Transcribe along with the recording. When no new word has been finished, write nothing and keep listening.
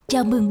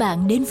Chào mừng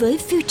bạn đến với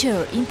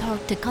Future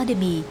Impact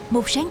Academy,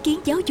 một sáng kiến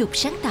giáo dục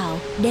sáng tạo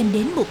đem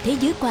đến một thế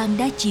giới quan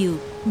đa chiều,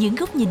 những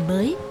góc nhìn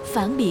mới,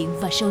 phản biện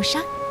và sâu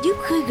sắc, giúp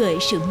khơi gợi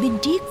sự minh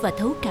triết và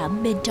thấu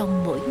cảm bên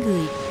trong mỗi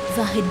người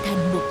và hình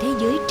thành một thế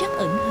giới trắc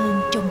ẩn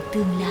hơn trong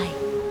tương lai.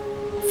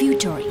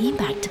 Future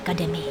Impact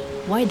Academy,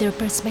 wider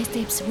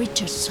perspectives,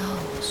 richer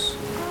souls.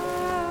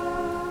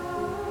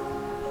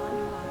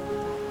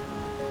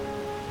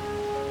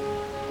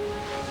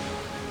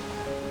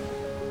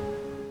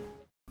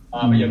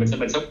 Bây giờ mình sẽ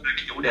sống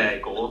cái chủ đề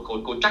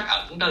của trắc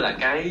ẩn, đó là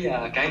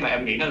cái mà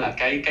em nghĩ đó là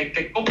cái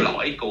cốt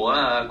lõi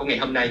của ngày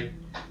hôm nay.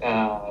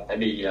 Tại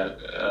vì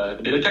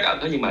để nói trắc ẩn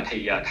đó, nhưng mà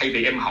thì thay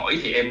vì em hỏi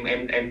thì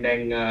em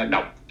đang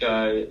đọc,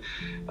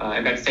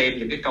 em đang xem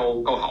những cái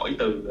câu hỏi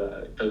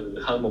từ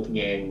hơn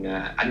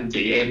 1.000 anh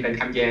chị em đang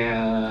tham gia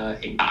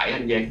hiện tại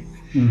anh Giang.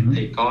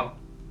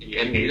 Thì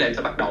em nghĩ là em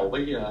sẽ bắt đầu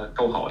với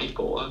câu hỏi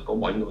của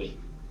mọi người.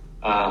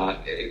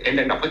 Em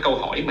đang đọc cái câu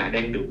hỏi mà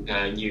đang được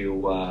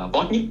nhiều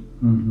vote nhất,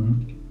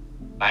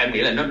 và em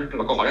nghĩ là nó là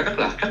câu hỏi đó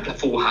rất là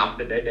phù hợp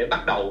để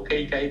bắt đầu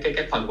cái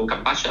phần của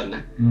compassion đó.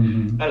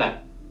 Đó là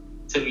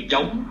sự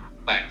giống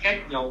và khác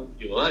nhau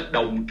giữa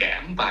đồng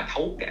cảm và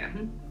thấu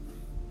cảm,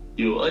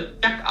 giữa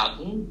trắc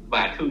ẩn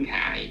và thương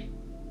hại,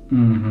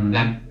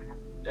 làm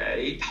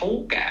để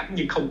thấu cảm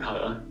nhưng không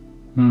thở.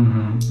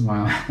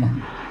 Wow.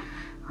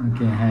 Ok,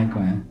 hay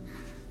quá.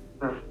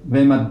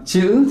 Về mặt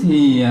chữ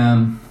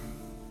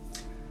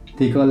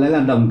thì có lẽ là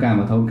đồng cảm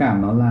và thấu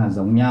cảm nó là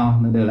giống nhau,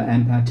 nó đều là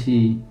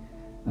empathy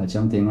ở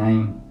trong tiếng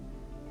Anh.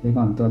 Thế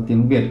còn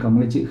tiếng Việt có một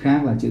cái chữ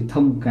khác là chữ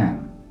thông cảm,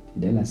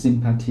 thì đấy là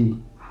sympathy.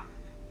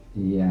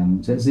 Thì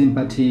giữa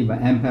sympathy và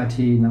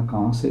empathy nó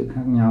có sự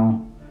khác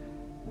nhau.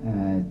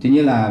 Tuy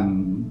nhiên là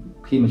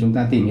khi mà chúng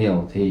ta tìm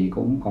hiểu thì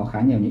cũng có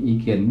khá nhiều những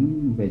ý kiến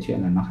về chuyện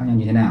là nó khác nhau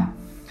như thế nào.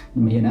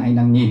 Nhưng mà hiện nay anh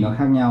đang nhìn nó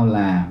khác nhau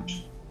là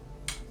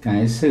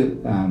cái sự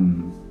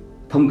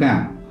thông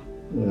cảm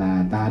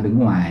là ta đứng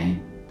ngoài,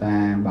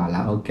 ta bảo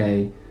là ok,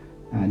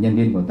 nhân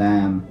viên của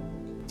ta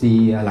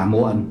đi làm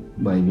muộn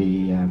bởi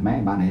vì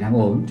mẹ bạn ấy đang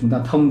ốm. Chúng ta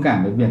thông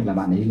cảm với việc là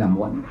bạn ấy làm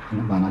muộn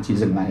và nó chỉ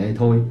dừng lại đây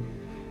thôi.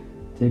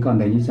 Thế còn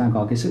nếu như ta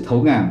có cái sự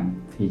thấu cảm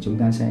thì chúng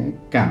ta sẽ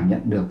cảm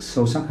nhận được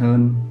sâu sắc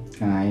hơn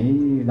cái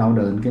đau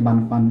đớn, cái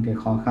băn khoăn, cái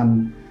khó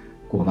khăn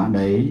của bạn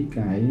ấy,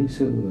 cái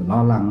sự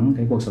lo lắng,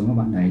 cái cuộc sống của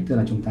bạn ấy. Tức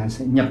là chúng ta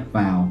sẽ nhập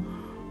vào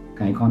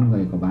cái con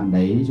người của bạn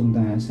đấy, chúng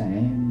ta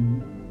sẽ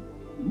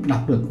đọc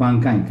được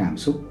quang cảnh cảm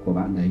xúc của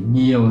bạn đấy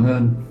nhiều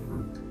hơn.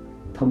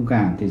 Thông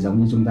cảm thì giống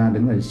như chúng ta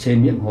đứng ở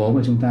trên miệng hố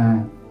và chúng ta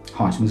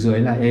hỏi xuống dưới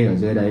là ê, ở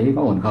dưới đấy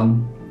có ổn không?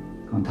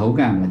 Còn thấu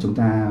cảm là chúng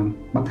ta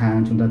bắc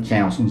thang, chúng ta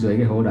trèo xuống dưới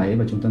cái hố đấy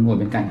và chúng ta ngồi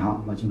bên cạnh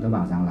họ và chúng ta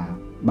bảo rằng là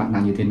bạn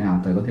đang như thế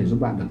nào, tớ có thể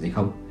giúp bạn được gì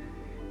không?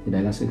 Thì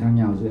đấy là sự khác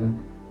nhau giữa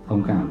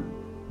thông cảm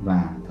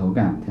và thấu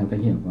cảm theo cách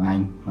hiểu của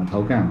anh. Và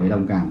thấu cảm với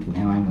đồng cảm thì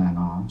theo anh là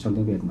nó trong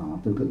tiếng Việt nó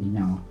tương tự như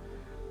nhau.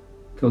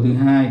 Câu thứ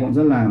hai cũng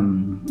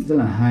rất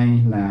là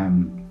hay là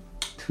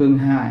thương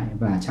hại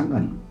và trắc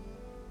ẩn.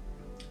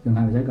 Thương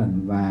hại và trắc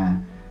ẩn, và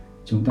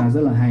chúng ta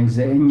rất là hay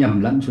dễ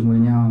nhầm lẫn chúng với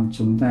nhau.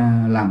 Chúng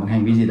ta làm một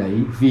hành vi gì đấy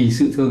vì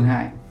sự thương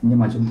hại nhưng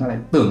mà chúng ta lại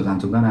tưởng rằng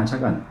chúng ta đang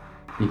trắc ẩn.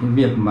 Thì cái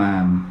việc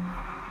mà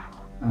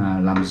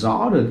làm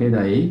rõ được cái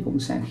đấy cũng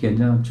sẽ khiến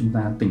cho chúng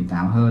ta tỉnh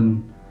táo hơn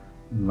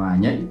và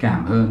nhạy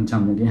cảm hơn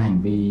trong những cái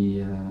hành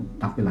vi,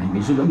 đặc biệt là hành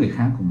vi giúp đỡ người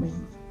khác của mình.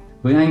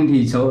 Với anh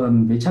thì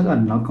với trắc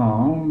ẩn nó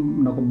có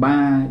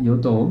 3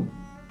 yếu tố.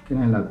 Cái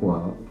này là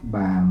của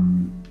bà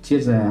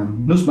triết gia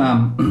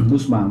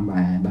Nussbaum,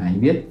 bà ấy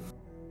viết.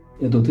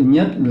 Yếu tố thứ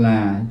nhất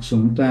là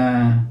chúng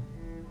ta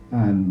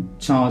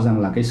cho rằng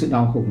là cái sự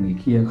đau khổ của người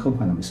kia không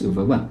phải là một sự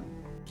vớ vẩn.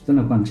 Rất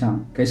là quan trọng.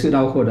 Cái sự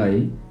đau khổ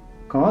đấy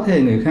có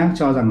thể người khác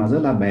cho rằng nó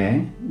rất là bé,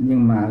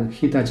 nhưng mà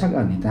khi ta trắc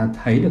ẩn thì ta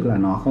thấy được là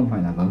nó không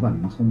phải là vớ vẩn,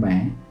 nó không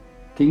bé.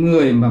 Cái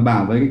người mà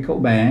bảo với cái cậu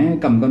bé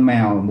cầm con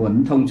mèo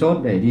muốn thông chốt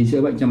để đi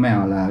chữa bệnh cho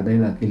mèo là đây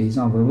là cái lý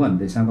do vớ vẩn,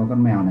 tại sao có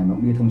con mèo này mà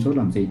cũng đi thông chốt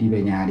làm gì, đi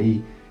về nhà đi,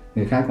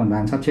 người khác còn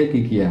đang sắp chết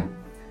kia kìa,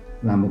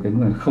 là một cái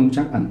người không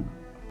trắc ẩn.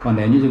 Còn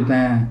nếu như chúng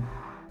ta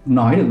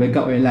nói được với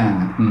cậu ấy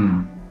là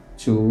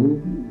chú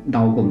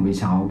đau cùng với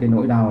cháu, cái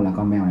nỗi đau là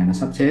con mèo này nó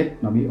sắp chết,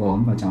 nó bị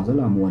ốm và cháu rất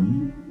là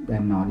muốn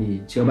đem nó đi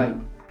chữa bệnh,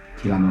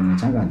 thì là một người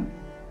trắc ẩn.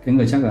 Cái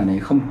người trắc ẩn này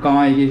không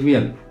coi cái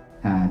việc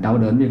đau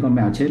đớn vì con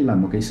mèo chết là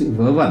một cái sự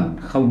vớ vẩn,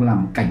 không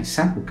làm cảnh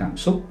sát của cảm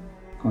xúc.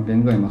 Còn cái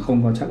người mà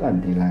không có trắc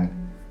ẩn thì là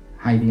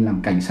hay đi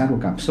làm cảnh sát của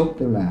cảm xúc,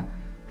 tức là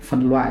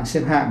phân loại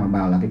xếp hạng mà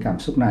bảo là cái cảm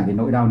xúc này, cái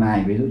nỗi đau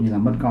này, ví dụ như là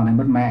mất con hay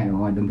mất mẹ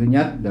rồi đứng thứ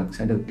nhất,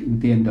 sẽ được ưu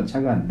tiên, được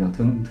trắc ẩn,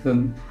 được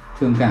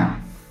thương cảm.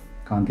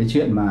 Còn cái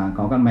chuyện mà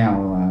có con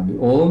mèo bị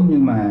ốm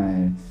nhưng mà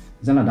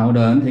rất là đau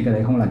đớn thì cái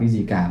đấy không là cái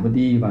gì cả, vứt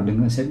đi và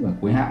đứng ở xếp ở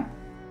cuối hạng,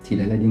 thì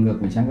đấy là đi ngược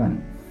với trắc ẩn.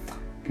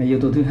 Cái yếu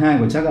tố thứ hai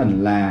của trắc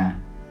ẩn là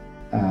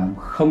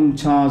không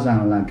cho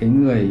rằng là cái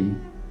người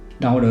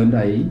đau đớn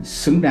đấy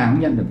xứng đáng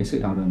nhận được cái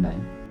sự đau đớn đấy.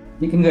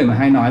 Những cái người mà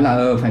hay nói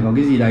là phải có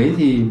cái gì đấy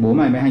thì bố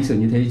mày mới hành xử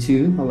như thế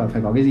chứ, hoặc là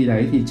phải có cái gì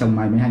đấy thì chồng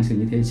mày mới hành xử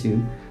như thế chứ,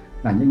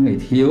 là những người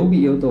thiếu cái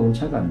yếu tố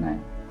trắc ẩn này.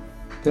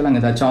 Tức là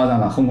người ta cho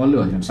rằng là không có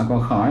lửa thì làm sao có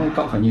khói,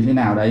 cậu phải như thế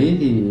nào đấy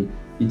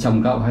thì thì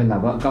chồng cậu hay là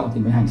vợ cậu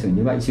thì mới hành xử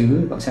như vậy,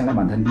 chứ cậu sẽ là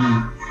bản thân đi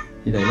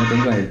thì đấy là cái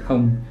người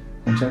không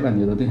chấp nhận.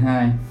 Yếu tố thứ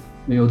hai.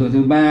 Yếu tố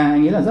thứ ba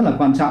anh nghĩ là rất là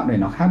quan trọng để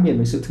nó khác biệt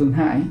với sự thương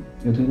hại.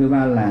 Yếu tố thứ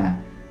ba là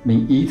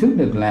mình ý thức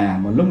được là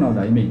một lúc nào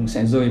đấy mình cũng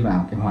sẽ rơi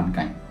vào cái hoàn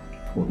cảnh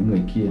của cái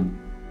người kia.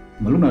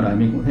 Một lúc nào đấy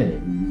mình cũng thể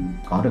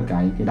có được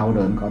cái đau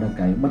đớn, có được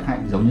cái bất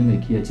hạnh giống như người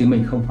kia, chứ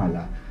mình không phải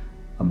là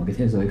ở một cái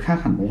thế giới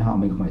khác hẳn với họ,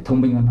 mình không phải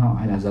thông minh hơn họ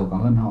hay là giàu có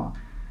hơn họ.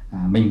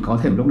 Mình có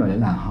thể một lúc nào đấy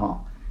là họ.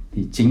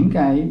 Thì chính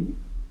cái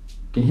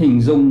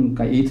hình dung,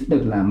 cái ý thức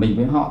được là mình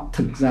với họ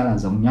thực ra là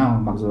giống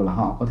nhau, mặc dù là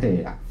họ có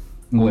thể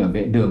ngồi ở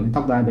vệ đường,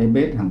 tóc tai bê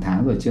bết hàng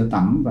tháng rồi chưa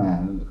tắm và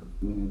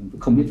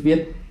không biết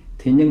viết,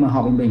 thế nhưng mà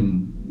họ với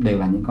mình đều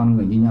là những con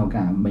người như nhau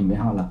cả, mình với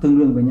họ là tương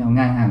đương với nhau,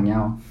 ngang hàng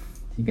nhau.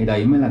 Thì cái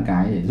đấy mới là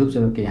cái để giúp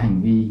cho cái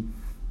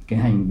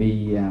hành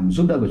vi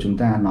giúp đỡ của chúng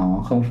ta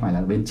nó không phải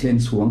là bên trên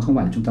xuống, không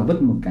phải là chúng ta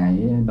vứt một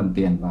cái đồng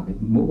tiền vào cái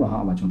mũ của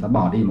họ và chúng ta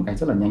bỏ đi một cách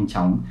rất là nhanh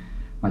chóng,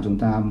 mà chúng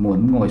ta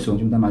muốn ngồi xuống,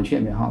 chúng ta nói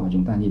chuyện với họ và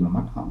chúng ta nhìn vào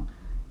mắt họ.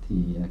 Thì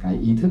cái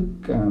ý thức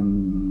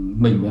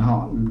mình với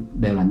họ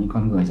đều là những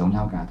con người giống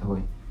nhau cả thôi,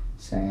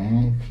 sẽ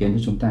khiến cho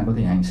chúng ta có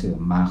thể hành xử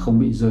mà không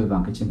bị rơi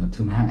vào cái trường hợp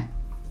thương hại.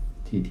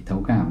 Thì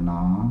thấu cảm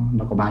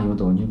nó có 3 yếu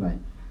tố như vậy.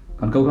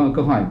 Còn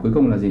câu hỏi cuối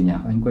cùng là gì nhỉ?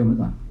 Anh quên mất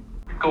rồi.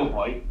 Câu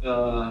hỏi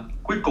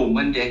cuối cùng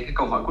anh Giang, cái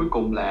câu hỏi cuối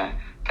cùng là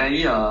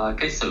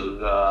cái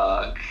sự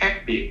khác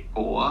biệt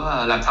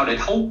của làm sao để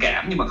thấu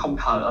cảm nhưng mà không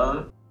thờ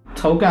ơ.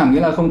 Thấu cảm nghĩa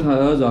là không thờ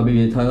ơ rồi, bởi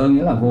vì thờ ơ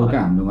nghĩa là vô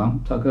cảm, đúng không?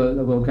 Thờ ơ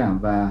là vô cảm,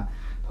 và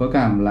thấu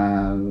cảm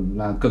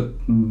là cực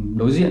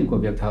đối diện của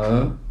việc thờ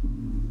ơ.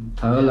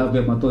 Thờ ơ là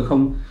việc mà tôi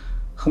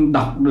không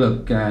đọc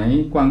được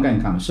cái quang cảnh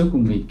cảm xúc của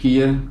người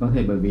kia, có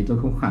thể bởi vì tôi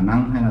không khả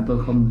năng hay là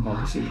tôi không có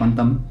sự quan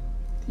tâm,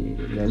 thì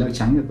đấy là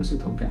tránh được của sự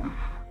thấu cảm.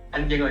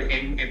 Anh Giang ơi,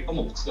 em có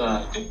một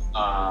chút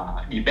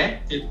debate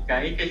trên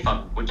cái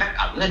phần của trắc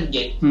ẩn anh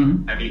Giang.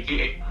 Tại vì khi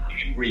em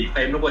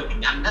reframe nó qua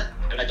tiếng Anh á,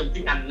 là trong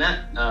tiếng Anh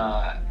á,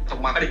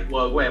 trong marketing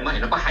word của em á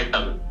thì nó có 2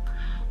 từ.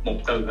 Một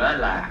từ á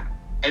là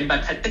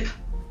empathetic,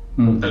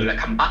 một từ là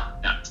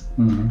compassionate.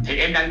 Thì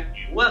em đang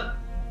hiểu á,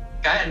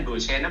 cái anh vừa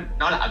share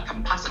nó là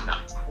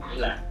compassionate,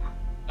 nghĩa là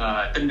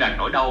tin rằng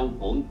nỗi đau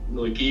của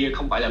người kia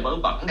không phải là vớ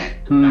vẩn nè,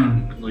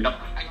 người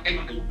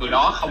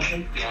đó không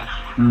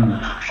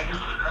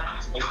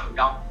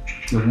đau,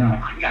 đúng rồi,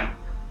 rằng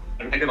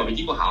mình phải rơi vào vị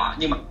trí của họ.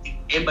 Nhưng mà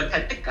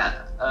empathetic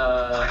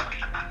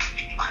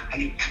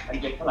anh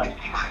Giang có là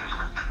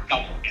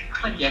cộng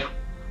anh Giang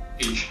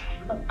thì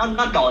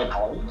nó đòi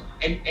hỏi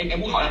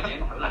em muốn hỏi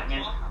là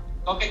nha,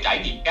 có cái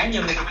trải nghiệm cá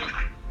nhân không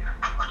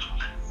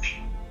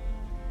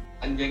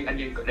anh Giang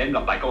để em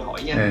lặp lại câu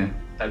hỏi nha.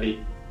 Tại vì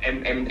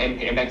em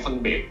thì em đang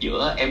phân biệt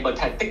giữa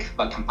empathetic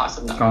và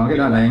compassionate. Có cái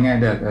đoạn này nghe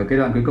được, ở cái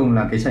đoạn cuối cùng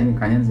là cái trải nghiệm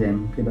cá nhân gì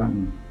em? Cái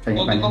đoạn trải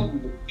nghiệm cá nhân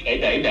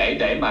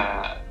để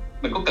mà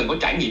mình có cần có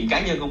trải nghiệm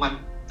cá nhân không anh?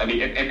 Tại vì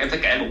em sẽ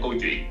kể một câu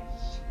chuyện.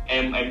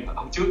 Em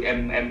hôm trước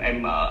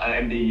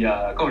em đi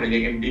có một thời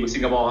gian em đi vào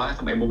Singapore,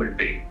 xong em vô bệnh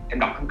viện, em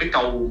đọc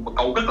một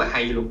câu rất là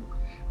hay luôn,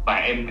 và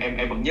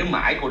em vẫn nhớ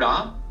mãi câu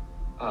đó.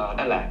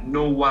 Đó là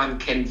no one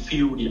can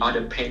feel the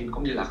other pain,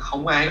 có nghĩa là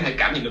không ai có thể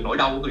cảm nhận được nỗi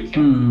đau của người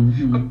khác.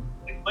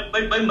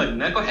 Với mình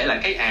á, có thể là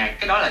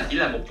cái đó là chỉ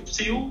là một chút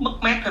xíu mất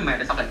mát thôi mà,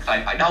 tại sao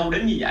lại phải đau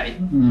đến như vậy.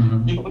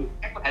 Nhưng mà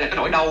có thể là cái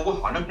nỗi đau của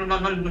họ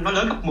nó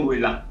lớn gấp 10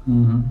 lần.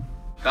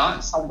 Đó,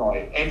 xong rồi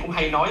em cũng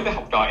hay nói với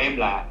học trò em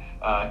là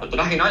tụi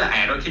nó hay nói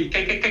là đôi khi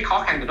cái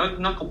khó khăn của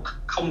nó cũng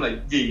không là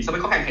gì so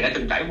với khó khăn thầy đã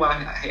từng trải qua.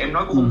 Thì em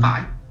nói cũng không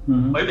phải,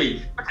 bởi vì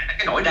có thể là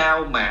cái nỗi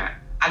đau mà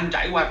anh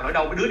trải qua và nỗi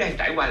đau với đứa đang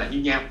trải qua là như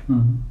nhau.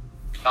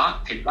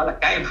 Đó, thì đó là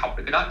cái em học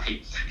được cái đó.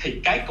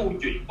 Thì cái câu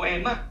chuyện của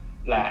em á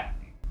là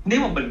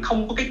nếu mà mình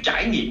không có cái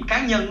trải nghiệm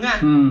cá nhân á,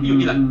 ví dụ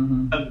như là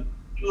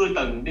chưa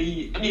từng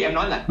đi, giống như em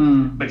nói là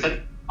mình sẽ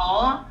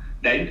khó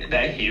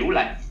để hiểu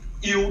là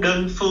yêu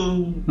đơn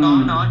phương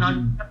nó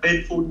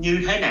painful như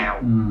thế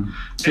nào.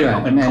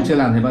 Em chưa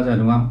làm thế bao giờ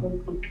đúng không?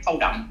 Sâu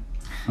đậm,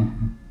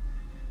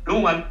 đúng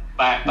không anh?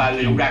 Và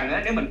liệu rằng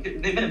á, nếu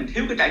mình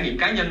thiếu cái trải nghiệm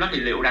cá nhân đó thì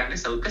liệu rằng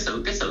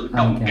cái sự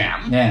đồng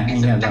cảm, cái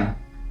sự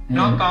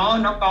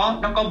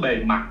nó có bề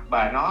mặt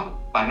và nó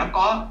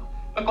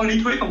có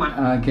lý thuyết không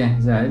anh? Ok,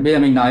 rồi bây giờ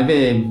mình nói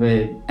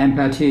về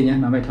empathy nhé,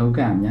 nói về thấu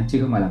cảm nhé, chứ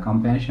không phải là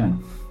compassion.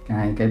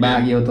 Cái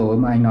 3 yếu tố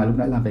mà anh nói lúc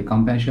nãy là về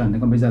compassion,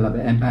 còn bây giờ là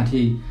về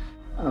empathy.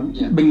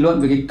 Bình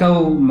luận về cái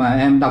câu mà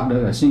em đọc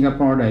được ở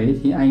Singapore đấy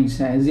thì anh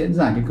sẽ diễn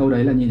giải cái câu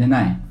đấy là như thế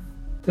này.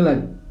 Tức là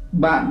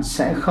bạn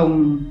sẽ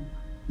không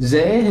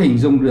dễ hình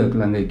dung được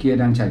là người kia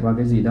đang trải qua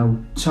cái gì đâu,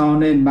 cho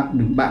nên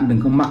bạn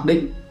đừng có mặc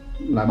định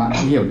là bạn đã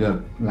hiểu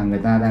được là người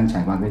ta đang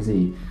trải qua cái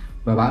gì,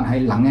 và bạn hãy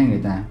lắng nghe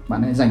người ta,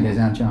 bạn hãy dành thời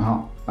gian cho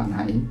họ, bạn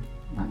hãy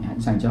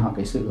dành cho họ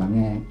cái sự lắng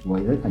nghe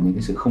với tất cả những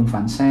cái sự không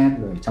phán xét,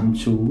 rồi chăm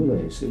chú, rồi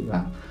sự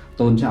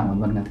tôn trọng vân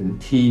vân các thứ,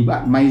 thì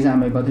bạn may ra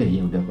mới có thể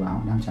hiểu được là họ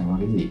đang trải qua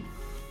cái gì.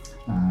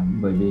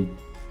 Bởi vì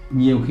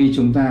nhiều khi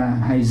chúng ta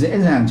hay dễ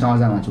dàng cho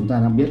rằng là chúng ta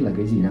đang biết là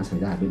cái gì đang xảy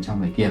ra ở bên trong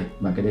người kia,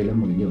 và cái đây là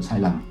một cái điều sai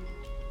lầm.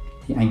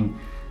 Thì anh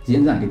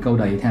diễn giải cái câu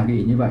đấy theo cái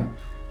ý như vậy.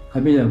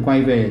 Thôi bây giờ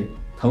quay về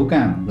thấu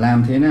cảm,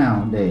 làm thế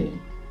nào để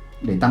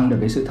tăng được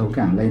cái sự thấu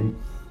cảm lên.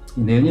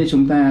 Thì nếu như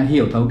chúng ta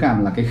hiểu thấu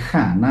cảm là cái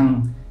khả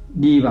năng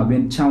đi vào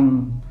bên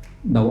trong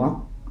đầu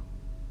óc,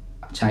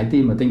 trái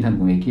tim và tinh thần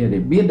của người kia để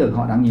biết được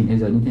họ đang nhìn thế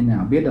giới như thế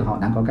nào, biết được họ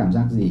đang có cảm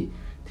giác gì,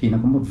 thì nó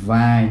có một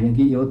vài những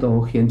cái yếu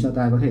tố khiến cho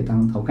ta có thể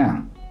tăng thấu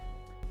cảm.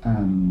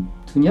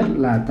 Thứ nhất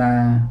là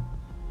ta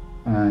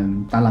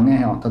lắng nghe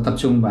họ, ta tập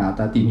trung vào,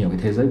 ta tìm hiểu cái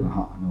thế giới của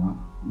họ, đúng không?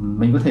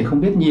 Mình có thể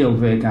không biết nhiều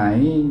về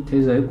cái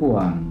thế giới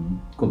của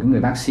cái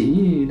người bác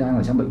sĩ đang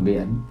ở trong bệnh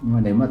viện, nhưng mà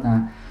nếu mà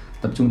ta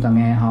tập trung, ta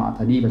nghe họ,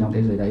 ta đi vào trong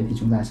thế giới đấy thì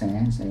chúng ta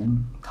sẽ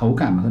thấu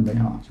cảm hơn với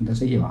họ, chúng ta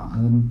sẽ hiểu họ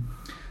hơn.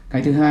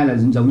 Cái thứ hai là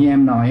giống như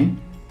em nói,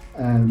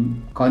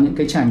 có những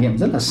cái trải nghiệm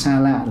rất là xa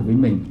lạ đối với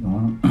mình, đúng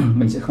không?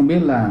 Mình sẽ không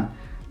biết là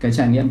cái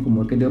trải nghiệm của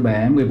một cái đứa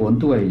bé 14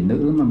 tuổi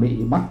nữ mà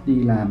bị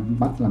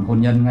bắt làm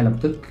hôn nhân ngay lập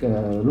tức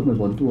lúc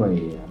 14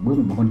 tuổi bước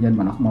vào hôn nhân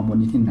mà nó không mong muốn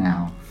như thế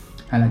nào,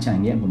 hay là trải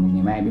nghiệm của một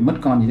người mẹ bị mất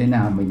con như thế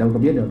nào mình đâu có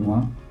biết được, đúng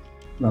không?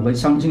 Và với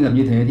trong những trường hợp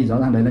như thế thì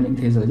rõ ràng đấy là những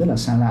thế giới rất là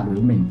xa lạ đối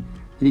với mình.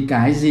 Thì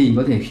cái gì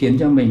có thể khiến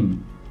cho mình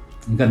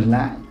gần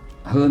lại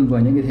hơn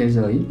với những cái thế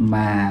giới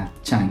mà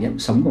trải nghiệm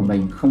sống của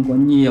mình không có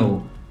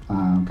nhiều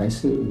cái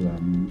sự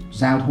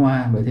giao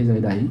thoa với thế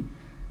giới đấy,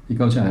 thì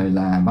câu trả lời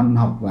là văn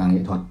học và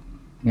nghệ thuật.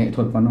 Nghệ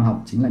thuật và văn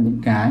học chính là những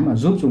cái mà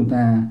giúp chúng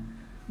ta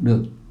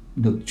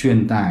được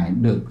truyền tải,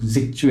 được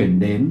dịch chuyển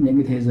đến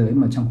những cái thế giới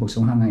mà trong cuộc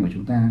sống hàng ngày của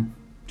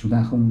chúng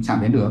ta không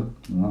chạm đến được,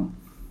 đúng không?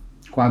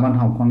 Qua văn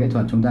học, qua nghệ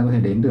thuật chúng ta có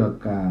thể đến được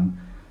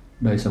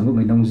đời sống của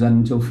người nông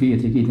dân châu Phi ở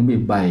thế kỷ thứ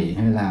 17,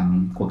 hay là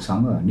cuộc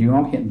sống ở New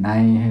York hiện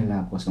nay, hay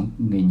là cuộc sống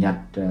của người Nhật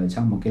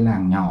trong một cái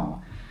làng nhỏ.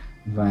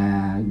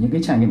 Và những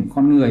cái trải nghiệm của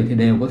con người thì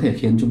đều có thể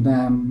khiến chúng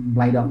ta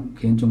lay động,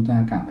 khiến chúng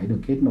ta cảm thấy được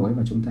kết nối,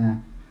 và chúng ta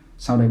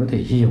sau đấy có thể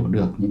hiểu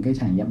được những cái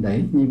trải nghiệm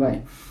đấy. Như vậy,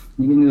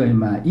 những cái người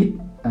mà ít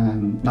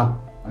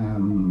đọc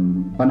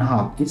văn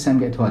học, ít xem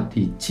nghệ thuật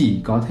thì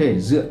chỉ có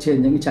thể dựa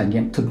trên những cái trải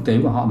nghiệm thực tế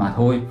của họ mà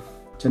thôi.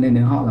 Cho nên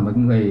nếu họ là một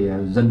người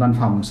dân văn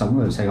phòng sống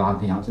ở Sài Gòn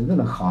thì họ sẽ rất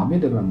là khó biết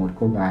được là một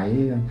cô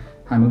gái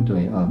 20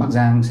 tuổi ở Bắc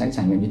Giang sẽ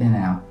trải nghiệm như thế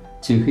nào,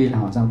 trừ khi là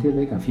họ giao tiếp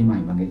với cả phim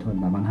ảnh và nghệ thuật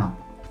và văn học.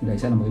 Thì đấy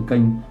sẽ là một cái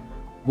kênh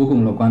vô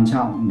cùng là quan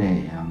trọng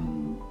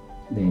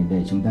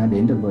để chúng ta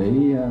đến được với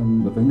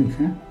người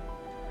khác.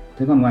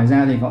 Thế còn ngoài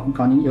ra thì cũng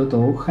có những yếu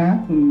tố khác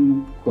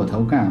của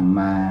thấu cảm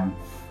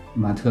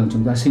mà thường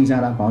chúng ta sinh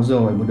ra đã có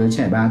rồi. Một đứa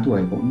trẻ 3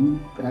 tuổi cũng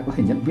đã có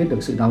thể nhận biết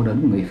được sự đau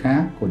đớn của người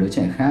khác, của đứa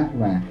trẻ khác,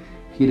 và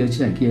khi đứa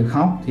trẻ kia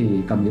khóc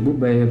thì cầm cái búp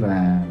bê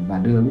và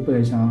đưa búp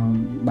bê cho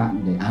bạn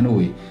để an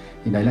ủi.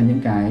 Thì đấy là những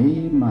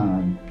cái mà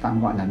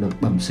tạm gọi là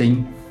được bẩm sinh.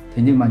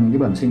 Thế nhưng mà những cái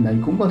bẩm sinh đấy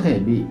cũng có thể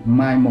bị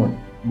mai một,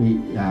 bị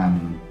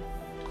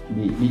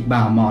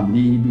bào mòn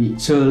đi, bị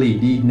trơ lì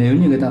đi nếu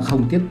như người ta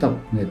không tiếp tục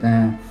người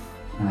ta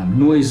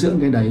nuôi dưỡng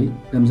cái đấy.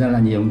 Đâm ra là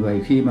nhiều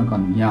người khi mà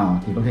còn nhỏ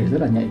thì có thể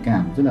rất là nhạy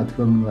cảm, rất là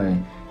thương người,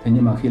 thế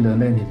nhưng mà khi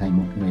lớn lên thì thành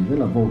một người rất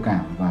là vô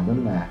cảm và rất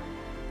là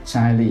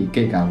chai lì,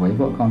 kể cả với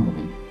vợ con của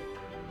mình.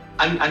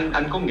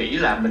 Anh có nghĩ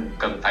là mình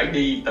cần phải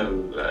đi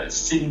từ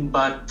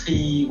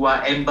sympathy qua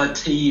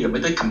empathy rồi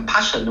mới tới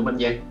compassion không anh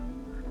Giang?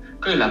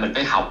 Có nghĩa là mình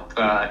phải học,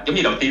 giống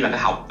như đầu tiên là phải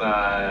học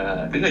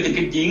đứng ở trên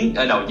cái giếng,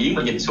 ở đầu giếng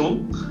mà nhìn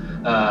xuống,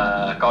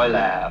 coi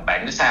là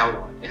bạn nó sao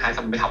rồi. Thứ hai,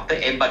 xong mình phải học tới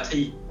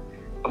empathy,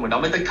 xong rồi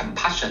đó mới tới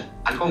compassion.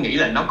 Anh có nghĩ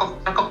là nó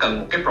có cần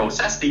một cái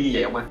process đi như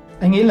vậy không anh?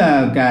 Anh nghĩ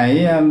là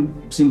cái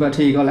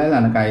sympathy có lẽ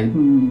là cái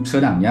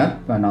sơ đẳng nhất,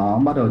 và nó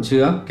bắt đầu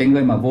trước. Cái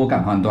người mà vô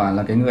cảm hoàn toàn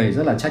là cái người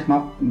rất là trách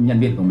móc nhân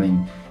viên của mình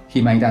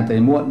khi mà anh ta tới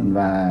muộn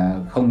và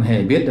không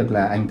hề biết được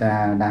là anh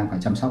ta đang phải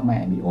chăm sóc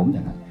mẹ bị ốm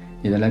chẳng hạn,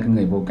 thì đó là cái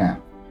người vô cảm.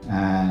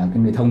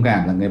 Cái người thông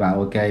cảm là người bảo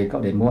ok,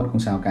 cậu đến muộn không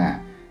sao cả.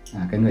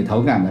 Cái người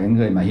thấu cảm là cái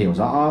người mà hiểu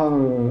rõ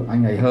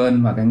anh ấy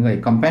hơn, và cái người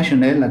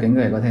compassionate là cái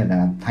người có thể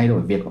là thay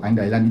đổi việc của anh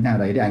đấy là như nào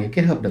đấy để anh ấy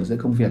kết hợp được giữa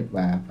công việc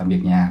và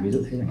việc nhà, ví dụ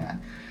thế chẳng hạn.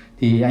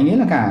 Thì anh nghĩ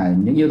là cả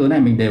những yếu tố này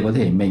mình đều có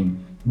thể mình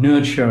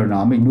nurture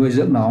nó, mình nuôi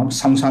dưỡng nó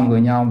song song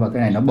với nhau, và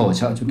cái này nó bổ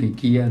trợ cho cái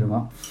kia, đúng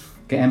không?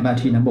 Cái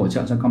empathy nó bổ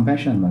trợ cho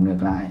compassion và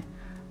ngược lại.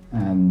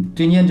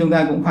 Tuy nhiên chúng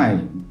ta cũng phải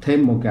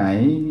thêm một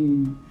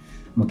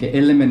cái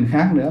element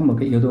khác nữa, một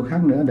cái yếu tố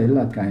khác nữa, đấy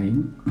là cái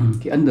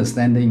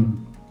understanding,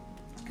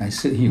 cái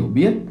sự hiểu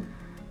biết.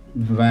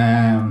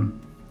 Và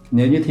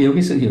nếu như thiếu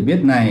cái sự hiểu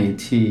biết này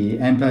thì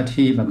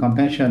empathy và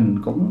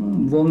compassion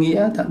cũng vô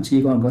nghĩa, thậm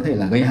chí còn có thể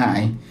là gây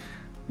hại.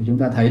 Vì chúng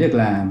ta thấy được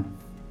là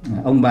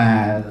ông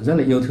bà rất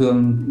là yêu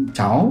thương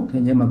cháu, thế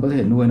nhưng mà có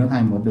thể nuôi nó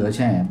thành một đứa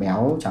trẻ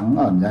béo trắng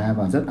ẩn ra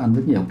và ăn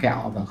rất nhiều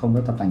kẹo và không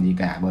có tập tành gì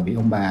cả, bởi vì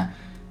ông bà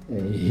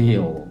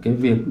hiểu cái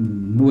việc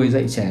nuôi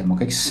dạy trẻ một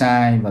cách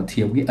sai và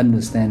thiếu cái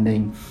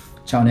understanding.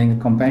 Cho nên cái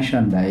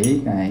compassion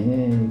đấy, cái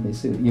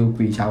sự yêu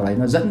quý cháu đấy,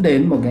 nó dẫn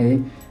đến một cái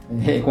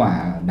hệ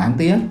quả đáng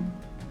tiếc.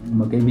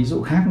 Một cái ví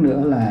dụ khác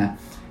nữa là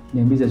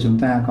nếu bây giờ chúng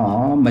ta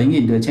có mấy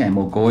nghìn đứa trẻ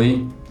mồ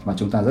côi và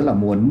chúng ta rất là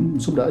muốn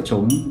giúp đỡ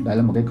chúng, đấy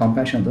là một cái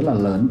compassion rất là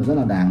lớn và rất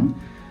là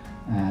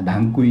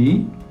đáng quý.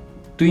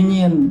 Tuy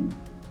nhiên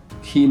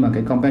khi mà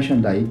cái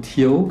compassion đấy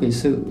thiếu cái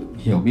sự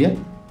hiểu biết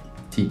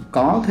thì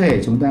có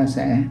thể chúng ta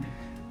sẽ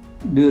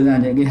đưa ra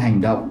những cái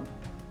hành động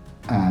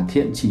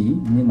thiện chí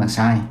nhưng mà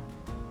sai.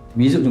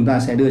 Ví dụ chúng ta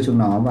sẽ đưa chúng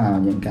nó vào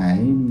những cái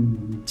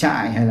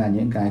trại hay là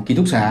những cái ký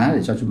túc xá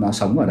để cho chúng nó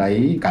sống ở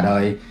đấy cả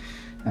đời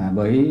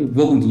với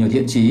vô cùng nhiều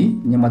thiện chí.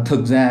 Nhưng mà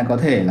thực ra có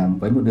thể là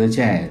với một đứa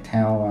trẻ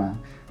theo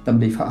tâm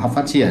lý học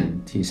phát triển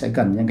thì sẽ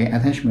cần những cái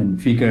attachment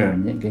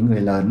figure, những cái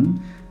người lớn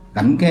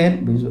gắn kết,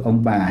 ví dụ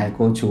ông bà hay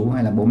cô chú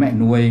hay là bố mẹ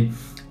nuôi,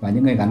 và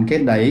những người gắn kết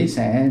đấy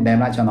sẽ đem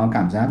lại cho nó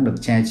cảm giác được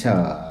che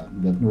chở,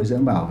 được nuôi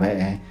dưỡng bảo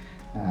vệ,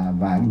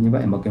 và như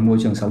vậy một cái môi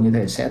trường sống như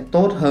thế sẽ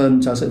tốt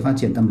hơn cho sự phát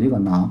triển tâm lý của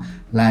nó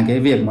là cái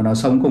việc mà nó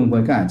sống cùng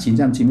với cả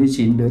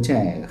 999 đứa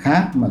trẻ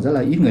khác mà rất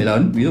là ít người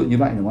lớn, ví dụ như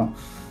vậy, đúng không?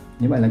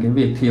 Như vậy là cái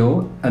việc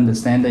thiếu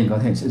understanding có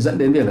thể sẽ dẫn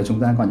đến việc là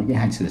chúng ta có những cái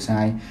hành xử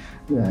sai,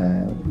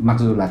 mặc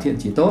dù là thiện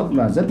chí tốt,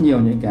 và rất nhiều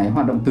những cái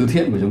hoạt động từ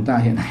thiện của chúng ta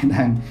hiện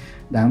nay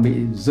đang bị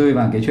rơi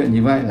vào cái chuyện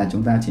như vậy, là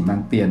chúng ta chỉ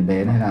mang tiền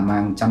đến hay là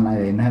mang chăn ai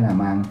đến hay là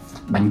mang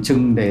bánh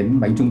trưng đến,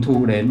 bánh trung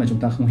thu đến, mà chúng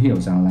ta không hiểu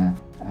rằng là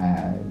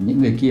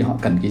những người kia họ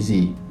cần cái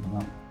gì, đúng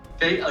không?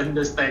 Cái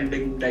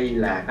understanding đây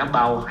là nó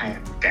bao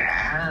hàm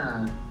cả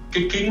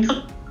cái kiến thức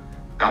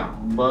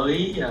cộng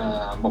với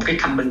một cái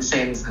common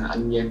sense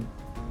anh nha.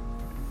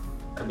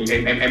 Vì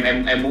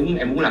em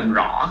muốn làm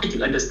rõ cái chữ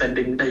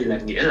understanding đây là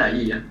nghĩa là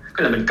gì á?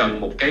 Tức là mình cần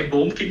một cái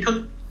vốn kiến thức,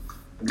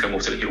 mình cần một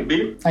sự hiểu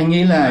biết. Anh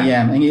nghĩ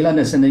là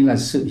understanding là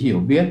sự hiểu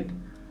biết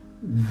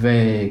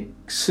về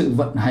sự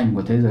vận hành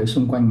của thế giới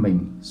xung quanh mình,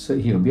 sự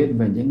hiểu biết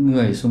về những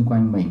người xung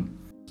quanh mình,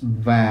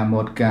 và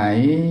một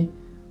cái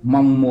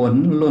mong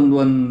muốn luôn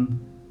luôn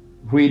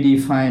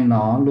redefine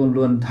nó, luôn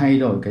luôn thay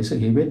đổi cái sự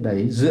hiểu biết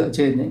đấy dựa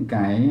trên những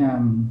cái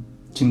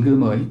chứng cứ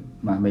mới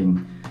mà mình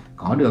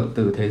có được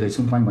từ thế giới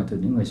xung quanh và từ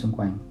những người xung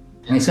quanh.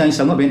 Ngày xưa anh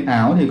sống ở bên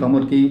Áo thì có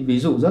một cái ví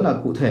dụ rất là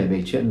cụ thể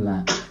về chuyện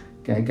là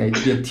cái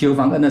việc thiếu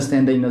vắng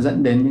understanding nó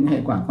dẫn đến những hệ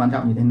quả quan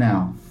trọng như thế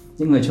nào.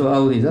 Những người châu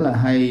Âu thì rất là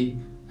hay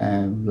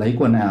lấy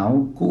quần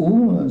áo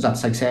cũ giặt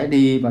sạch sẽ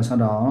đi và sau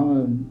đó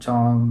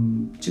cho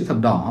chữ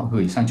thập đỏ họ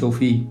gửi sang châu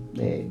Phi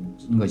để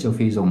người châu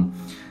Phi dùng,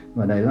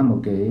 và đấy là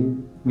một cái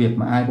việc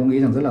mà ai cũng nghĩ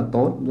rằng rất là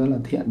tốt, rất là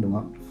thiện, đúng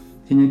không?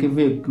 Thế nhưng cái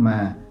việc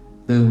mà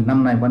từ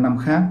năm này qua năm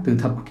khác, từ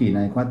thập kỷ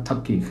này qua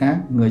thập kỷ khác,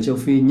 người châu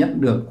Phi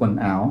nhận được quần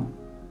áo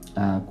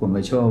của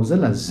người châu Âu rất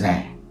là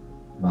rẻ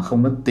và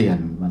không mất tiền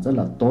và rất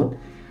là tốt,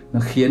 nó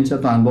khiến cho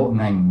toàn bộ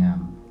ngành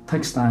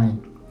textile,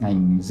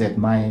 ngành dệt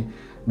may,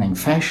 ngành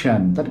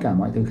fashion, tất cả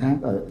mọi thứ khác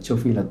ở châu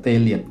Phi là tê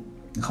liệt,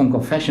 không có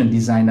fashion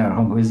designer,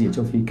 không có cái gì ở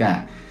châu Phi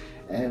cả,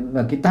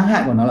 và cái tác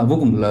hại của nó là vô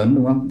cùng lớn,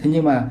 đúng không? Thế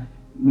nhưng mà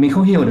mình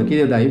không hiểu được cái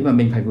điều đấy, và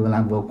mình phải vừa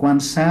làm vừa quan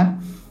sát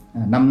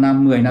 5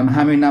 năm, 10 năm,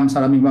 20 năm,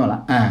 sau đó mình bảo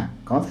là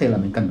có thể là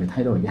mình cần phải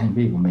thay đổi cái hành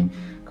vi của mình,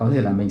 có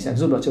thể là mình sẽ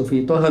giúp đỡ châu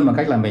Phi tốt hơn bằng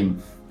cách là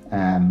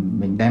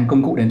mình đem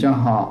công cụ đến cho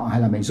họ,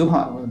 hay là mình giúp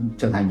họ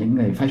trở thành những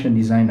người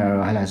fashion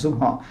designer, hay là giúp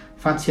họ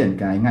phát triển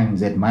cái ngành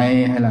dệt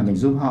may, hay là mình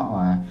giúp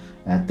họ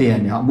tiền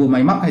để họ mua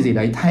máy móc hay gì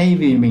đấy, thay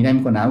vì mình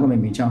đem quần áo của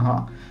mình cho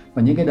họ.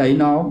 Và những cái đấy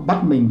nó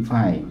bắt mình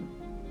phải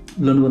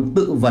luôn luôn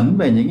tự vấn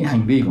về những cái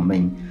hành vi của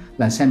mình,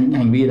 là xem những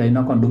hành vi đấy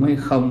nó còn đúng hay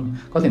không.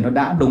 Có thể nó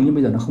đã đúng nhưng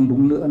bây giờ nó không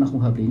đúng nữa, nó không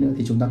hợp lý nữa,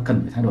 thì chúng ta cần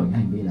phải thay đổi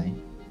cái hành vi đấy.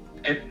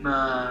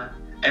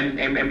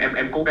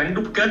 Em cố gắng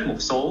đúc kết một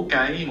số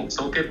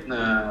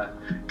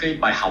cái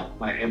bài học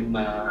mà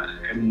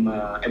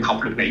em học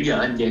được nãy giờ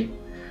anh Giang,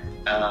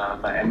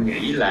 và em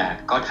nghĩ là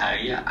có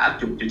thể áp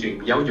dụng cho chuyện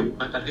giáo dục.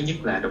 Thứ nhất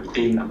là đầu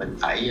tiên là mình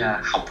phải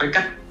học với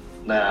cách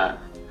là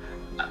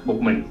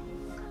một mình,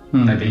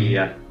 tại vì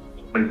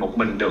mình một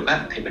mình được á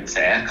thì mình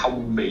sẽ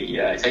không bị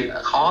sẽ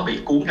khó bị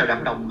cuốn theo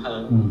đám đông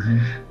hơn,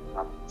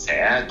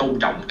 sẽ tôn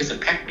trọng cái sự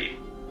khác biệt,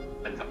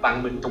 mình phải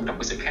văn minh tôn trọng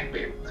cái sự khác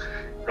biệt,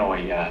 rồi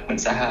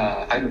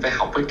mình phải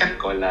học với cách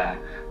gọi là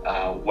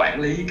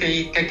quản lý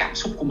cái cảm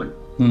xúc của mình.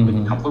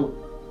 Mình học với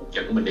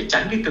giận của mình để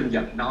tránh cái cơn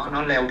giận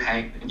nó leo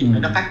thang,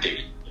 nó phát triển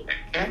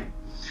khác.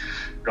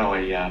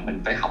 Rồi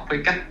mình phải học với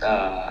cách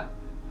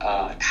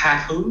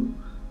tha thứ,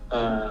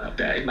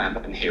 để mà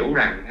mình hiểu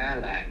rằng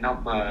là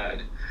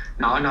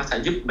nó sẽ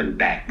giúp mình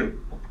đạt được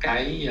một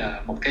cái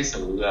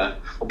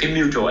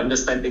mutual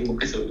understanding, một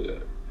cái sự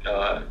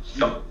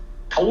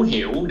thấu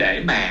hiểu,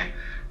 để mà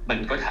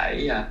mình có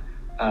thể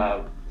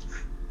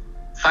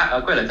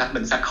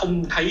mình sẽ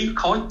không thấy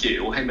khó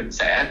chịu, hay mình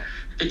sẽ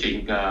cái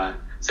chuyện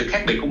sự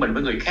khác biệt của mình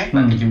với người khác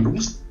là cái chuyện đúng.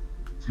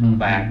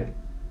 Và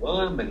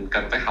mình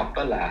cần phải học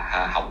đó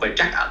là học về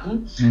trắc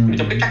ẩn.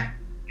 Trong cái trắc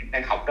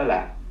đang học đó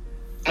là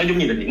nó giống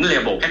như là những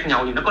level khác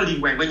nhau nhưng nó có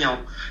liên quan với nhau.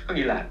 Có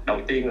nghĩa là đầu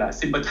tiên là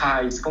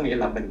sympathize, có nghĩa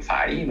là mình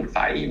phải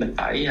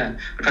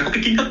có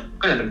cái kiến thức,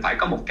 có nghĩa là mình phải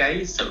có một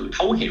cái sự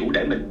thấu hiểu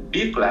để mình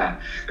biết là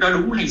nó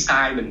đúng hay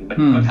sai, mình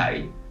có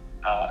thể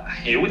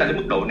hiểu tại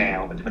cái mức độ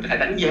nào, mình có thể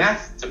đánh giá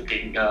sự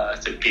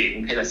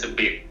kiện hay là sự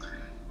việc.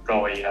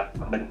 Rồi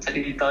mình sẽ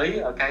đi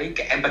tới cái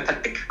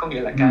empathetic, có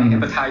nghĩa là cái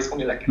empathize, có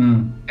nghĩa là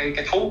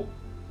cái thấu,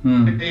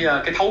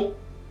 cái thấu.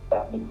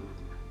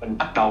 Mình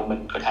bắt đầu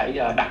mình có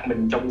thể đặt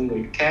mình trong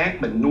người khác,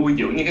 mình nuôi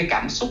dưỡng những cái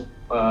cảm xúc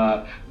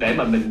để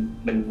mà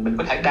mình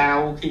có thể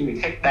đau khi người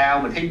khác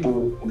đau, mình thấy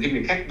buồn khi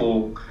người khác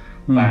buồn,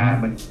 và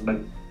mình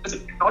có sự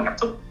nói cảm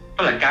xúc.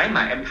 Đó là cái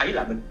mà em thấy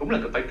là mình đúng là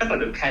phải rất là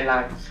được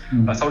highlight.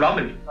 Và sau đó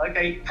mình tới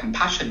cái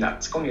compassionate,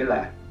 có nghĩa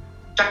là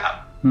trắc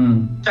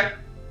ẩn.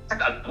 chắc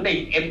ở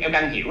đây em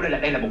đang hiểu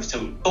đây là một sự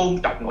tôn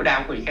trọng nỗi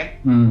đau của người khác.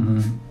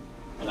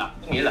 Là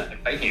có nghĩa là mình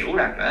phải hiểu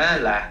rằng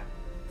là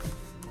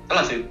đó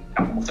là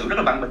một sự rất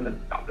là văn minh, mình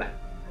đọc là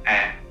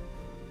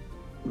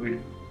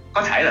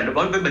có thể là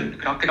đối với mình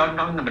cái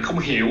đó mình không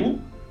hiểu,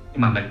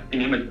 nhưng mà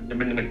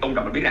mình tôn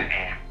trọng, mình biết rằng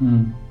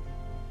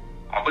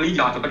họ có lý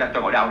do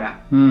cho nỗi đau đó.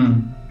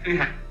 Thứ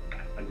hai,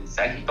 mình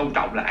sẽ tôn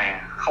trọng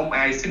là không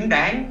ai xứng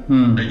đáng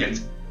để nhận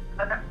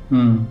hết á.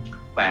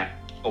 Và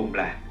cùng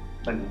là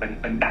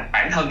mình đặt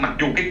bản thân, mặc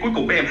dù cái cuối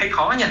cùng với em thấy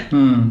khó nha,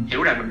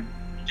 hiểu rằng mình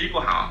trí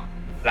của họ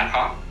là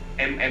khó,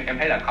 em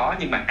thấy là khó,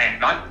 nhưng mà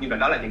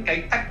đó là những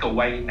cái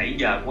takeaway nãy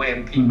giờ của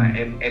em khi mà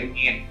em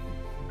nghe.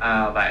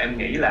 Và em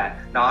nghĩ là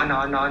nó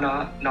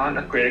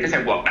create cái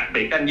framework đặc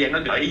biệt. Anh Giang nó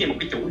gợi ý cho một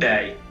cái chủ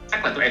đề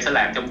chắc là tụi em sẽ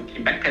làm trong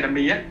Impact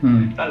Academy á,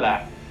 đó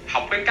là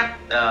học cái cách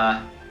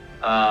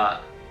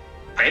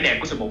vẻ đẹp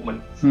của sự một mình.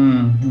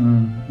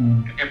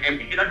 Em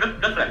nghĩ cái đó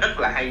rất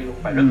là hay luôn,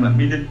 và rất là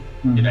meaning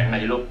giai đoạn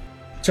này luôn.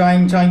 Cho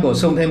anh bổ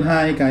sung thêm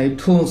 2 cái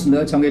tools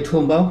nữa trong cái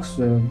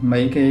toolbox,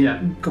 mấy cái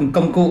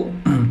công cụ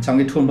trong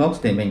cái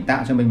toolbox để mình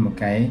tạo cho mình một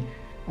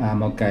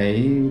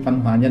cái văn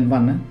hóa nhân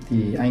văn á.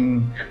 Thì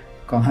anh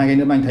có 2 cái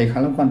nữa mà anh thấy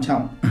khá là quan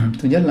trọng.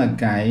 Thứ nhất là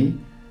cái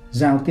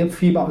giao tiếp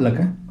phi bạo lực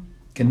á,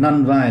 cái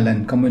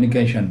non-violent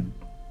communication.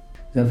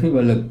 Giao tiếp phi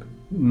bạo lực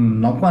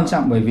nó quan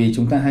trọng bởi vì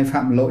chúng ta hay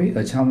phạm lỗi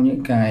ở trong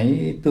những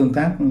cái tương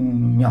tác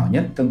nhỏ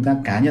nhất, tương tác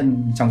cá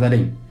nhân trong gia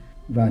đình.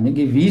 Và những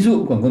cái ví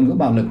dụ của ngôn ngữ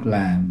bạo lực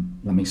là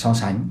mình so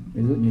sánh.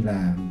 Ví dụ như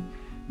là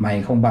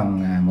mày không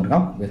bằng một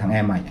góc với thằng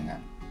em mày chẳng hạn,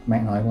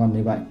 mẹ nói con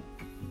như vậy.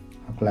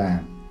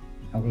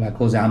 Hoặc là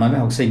cô giáo nói với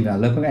học sinh là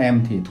lớp các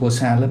em thì thua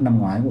xa lớp năm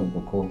ngoái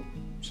của cô,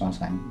 so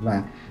sánh.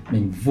 Và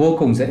mình vô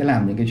cùng dễ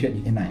làm những cái chuyện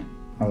như thế này.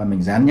 Hoặc là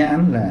mình dán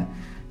nhãn là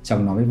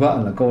chồng nói với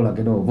vợ là cô là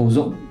cái đồ vô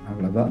dụng, hoặc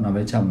là vợ nói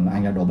với chồng là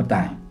anh là đồ bất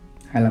tài.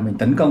 Hay là mình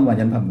tấn công vào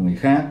nhân phẩm của người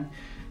khác,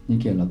 như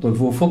kiểu là tôi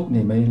vô phúc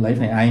thì mới lấy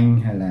phải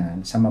anh, hay là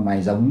sao mà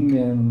mày giống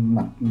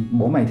mặt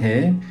bố mày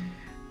thế.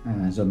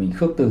 Rồi mình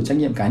khước từ trách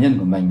nhiệm cá nhân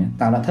của mình.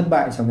 Tao đã thất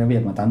bại trong cái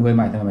việc mà tao nuôi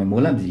mày, thì mày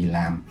muốn làm gì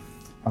làm.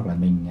 Hoặc là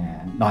mình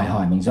đòi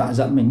hỏi, mình dọa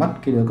dẫm, mình bắt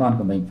cái đứa con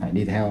của mình phải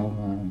đi theo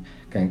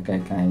cái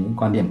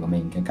quan điểm của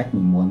mình, cái cách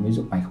mình muốn. Ví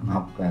dụ mày không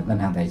học ngân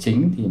hàng tài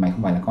chính thì mày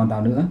không phải là con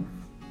tao nữa.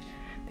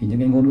 Thì những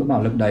cái ngôn ngữ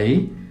bạo lực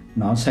đấy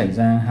nó xảy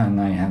ra hàng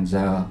ngày hàng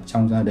giờ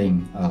trong gia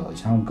đình, ở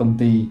trong công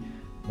ty,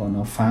 và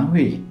nó phá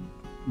hủy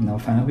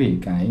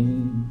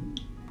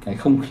cái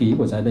không khí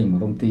của gia đình, của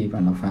công ty, và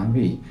nó phá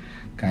hủy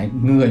cái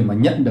người mà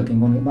nhận được cái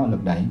ngôn ngữ bạo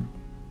lực đấy.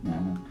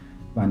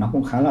 Và nó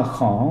cũng khá là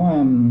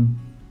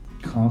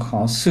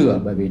khó sửa,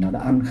 bởi vì nó đã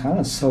ăn khá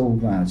là sâu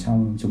vào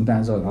trong chúng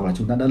ta rồi, hoặc là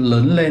chúng ta đã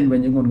lớn lên với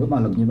những ngôn ngữ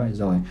bạo lực như vậy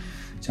rồi,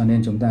 cho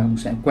nên chúng ta cũng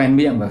sẽ quen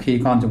miệng. Và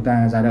khi con chúng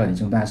ta ra đời thì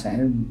chúng ta sẽ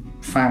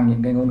phang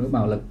những cái ngôn ngữ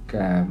bạo lực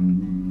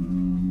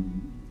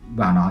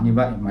vào nó như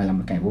vậy, mày là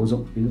một kẻ vô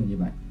dụng, ví dụ như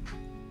vậy.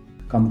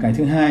 Còn cái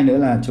thứ hai nữa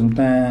là chúng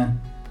ta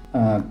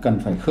cần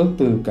phải khước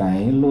từ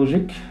cái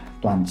logic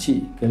toàn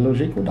trị, cái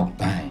logic của độc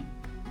tài.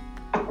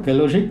 Cái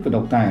logic của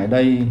độc tài ở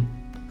đây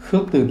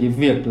khước từ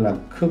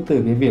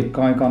cái việc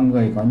coi con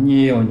người có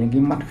nhiều những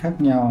cái mặt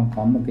khác nhau,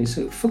 có một cái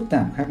sự phức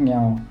tạp khác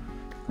nhau,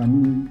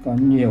 có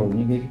nhiều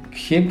những cái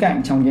khía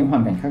cạnh trong những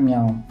hoàn cảnh khác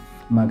nhau.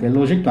 Mà cái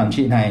logic toàn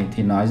trị này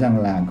thì nói rằng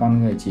là con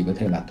người chỉ có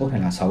thể là tốt hay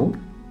là xấu,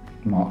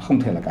 nó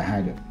không thể là cả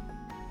hai được.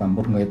 Và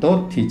một người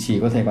tốt thì chỉ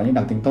có thể có những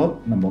đặc tính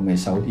tốt, mà một người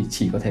xấu thì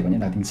chỉ có thể có những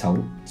đặc tính xấu,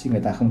 chứ người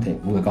ta không thể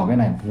vừa có cái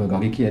này vừa có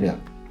cái kia được.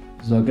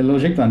 Rồi cái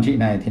logic toàn trị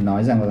này thì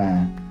nói rằng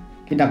là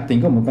cái đặc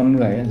tính của một con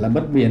người là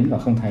bất biến và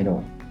không thay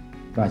đổi,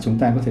 và chúng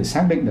ta có thể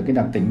xác định được cái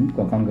đặc tính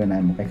của con người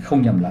này một cách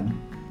không nhầm lẫn.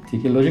 Thì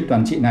cái logic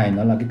toàn trị này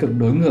nó là cái cực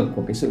đối ngược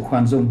của cái sự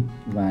khoan dung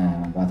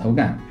và thấu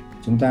cảm.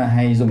 Chúng ta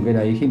hay dùng cái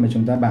đấy khi mà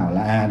chúng ta bảo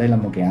là đây là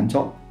một kẻ ăn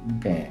trộm,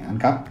 kẻ ăn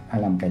cắp,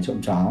 hay là một kẻ trộm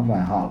chó,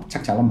 và họ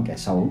chắc chắn là một kẻ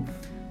xấu,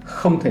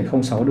 không thể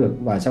không xấu được,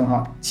 và trong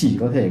họ chỉ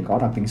có thể có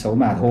đặc tính xấu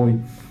mà thôi,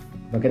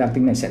 và cái đặc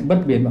tính này sẽ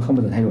bất biến và không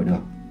bao giờ thay đổi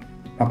được.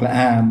 Hoặc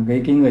là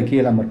cái người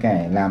kia là một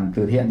kẻ làm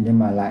từ thiện nhưng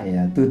mà lại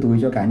tư túi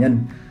cho cá nhân,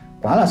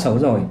 quá là xấu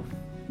rồi,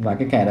 và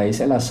cái kẻ đấy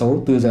sẽ là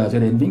xấu từ giờ cho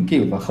đến vĩnh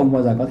cửu và không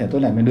bao giờ có thể tốt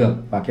lành lên được,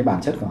 và cái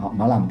bản chất của họ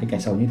nó là một cái kẻ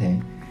xấu như thế.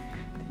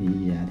 Thì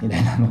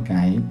đây là một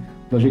cái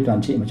logic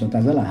toàn trị mà chúng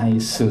ta rất là hay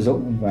sử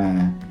dụng,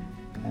 và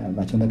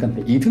chúng ta cần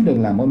phải ý thức được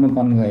là mỗi một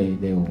con người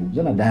đều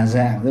rất là đa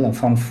dạng, rất là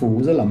phong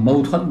phú, rất là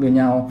mâu thuẫn với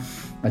nhau,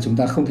 và chúng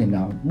ta không thể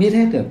nào biết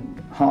hết được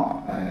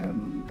họ.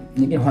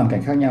 Những cái hoàn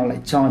cảnh khác nhau lại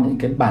cho những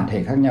cái bản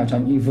thể khác nhau, cho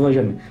những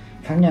version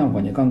khác nhau của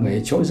những con người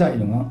ấy trỗi dậy,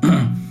 đúng không?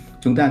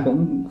 Chúng ta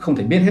cũng không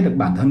thể biết hết được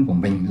bản thân của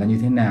mình là như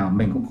thế nào.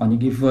 Mình cũng có những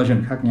cái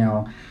version khác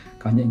nhau,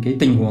 có những cái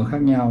tình huống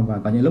khác nhau, và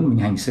có những lúc mình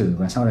hành xử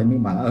và sau đấy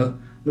mình bảo là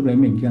lúc đấy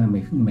mình kia là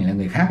mình là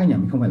người khác ấy nhỉ,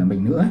 mình không phải là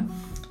mình nữa.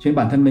 Cho nên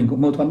bản thân mình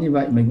cũng mâu thuẫn như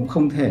vậy. Mình cũng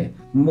không thể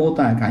mô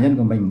tả cá nhân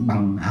của mình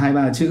bằng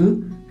 2-3 chữ.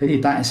 Thế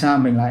thì tại sao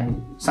mình lại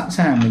sẵn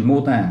sàng mình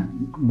mô tả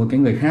một cái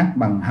người khác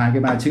bằng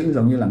 2-3 chữ,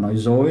 giống như là nói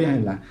dối, hay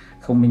là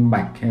không minh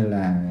bạch, hay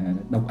là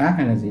độc ác,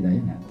 hay là gì đấy.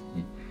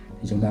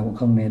 Thì chúng ta cũng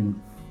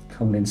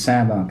không nên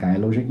xa vào cái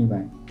logic như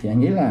vậy. Thì anh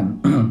nghĩ là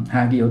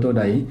hai cái yếu tố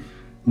đấy,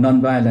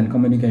 non-violent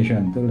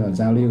communication, tức là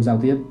giao lưu, giao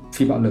tiếp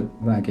phi bạo lực,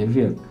 và cái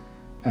việc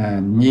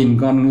nhìn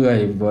con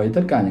người với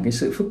tất cả những cái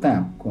sự phức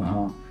tạp của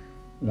họ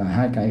là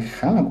hai cái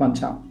khá là quan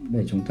trọng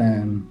để chúng ta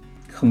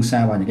không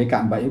sa vào những cái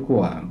cạm bẫy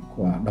của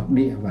độc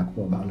địa và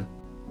của bạo lực.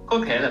 Có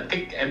thể là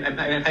cái em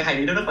thấy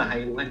hay, nó rất là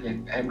hay luôn anh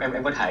Giang.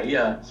 Em có thể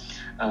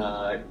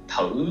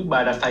thử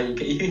paraphrase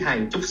cái ý thứ hai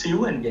một chút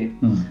xíu anh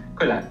Giang.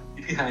 Có là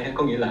ý thứ hai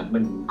có nghĩa là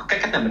mình có cái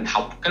cách là mình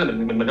học, cái là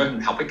mình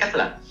học cái cách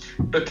là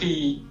đôi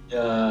khi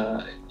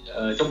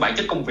trong bản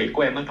chất công việc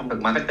của em trong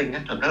đường marketing á,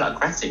 nó là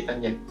aggressive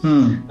anh Giang.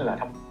 Tức là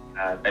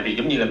tại vì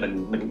giống như là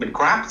mình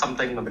grab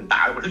something mà mình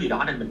tạo ra một thứ gì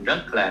đó nên mình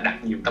rất là đặt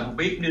nhiều tâm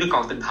huyết với đứa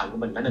con tinh thần của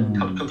mình, nên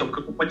trong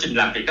quá trình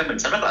làm việc đó mình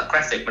sẽ rất là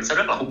aggressive, mình sẽ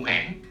rất là hung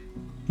hãn.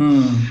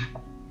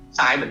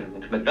 Sai mình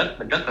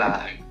rất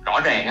là rõ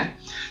ràng á.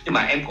 Nhưng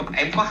mà em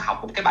có học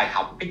một cái bài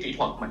học, một cái kỹ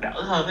thuật mà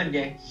đỡ hơn anh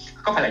Giang,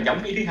 có phải là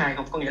giống ý thứ hai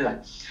không? Có nghĩa là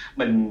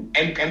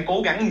em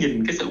cố gắng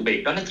nhìn cái sự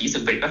việc đó, nó chỉ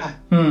sự việc đó thôi,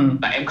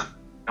 và em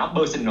nó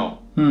personal.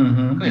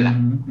 Có nghĩa là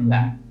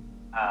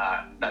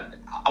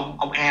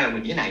ông A là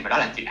người như thế này và đó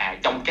là chị A,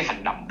 trong cái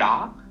hành động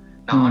đó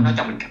nó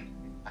cho mình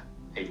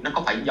thì nó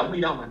có phải giống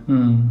ý đó không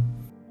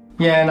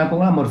anh? Nó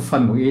cũng là một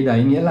phần của ý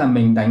đấy, nghĩa là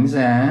mình đánh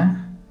giá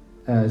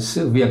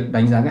sự việc,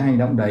 đánh giá cái hành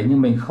động đấy,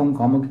 nhưng mình không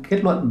có một cái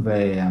kết luận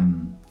về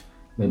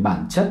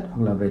bản chất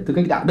hoặc là về tư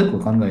cách đạo đức của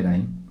con người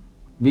đấy.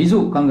 Ví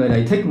dụ con người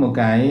đấy thích một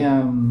cái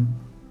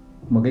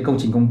công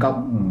trình công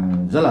cộng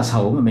rất là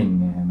xấu mà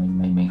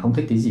mình không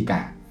thích tí gì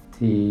cả,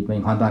 thì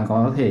mình hoàn toàn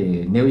có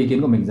thể nêu ý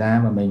kiến của mình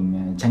ra và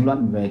mình tranh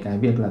luận về cái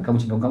việc là công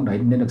trình công cộng đấy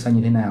nên được xây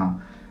như thế nào,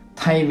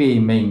 thay vì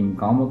mình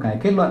có một cái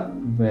kết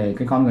luận về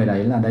cái con người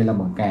đấy là đây là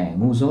một kẻ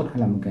ngu dốt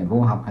hay là một kẻ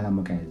vô học hay là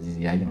một kẻ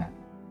gì đấy chẳng hạn.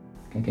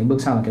 Cái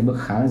bước sau là cái bước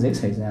khá là dễ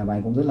xảy ra và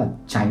anh cũng rất là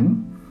tránh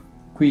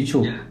quy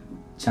chụp,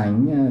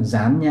 tránh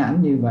dán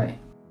nhãn như vậy.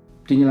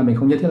 Tuy nhiên là mình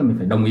không nhất thiết là mình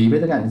phải đồng ý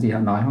với tất cả những gì họ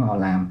nói hoặc họ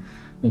làm,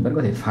 mình vẫn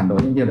có thể phản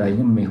đối những điều đấy,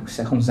 nhưng mà mình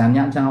sẽ không dán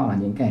nhãn cho họ là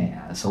những kẻ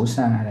xấu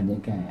xa hay là những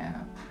kẻ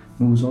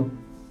ngu dốt.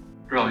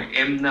 Rồi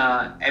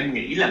em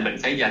nghĩ là mình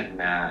sẽ dành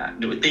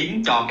nửa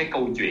tiếng cho cái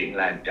câu chuyện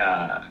là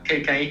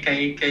cái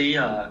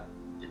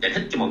giải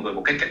thích cho mọi người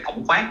một cái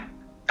tổng quát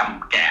trầm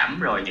cảm,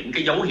 rồi những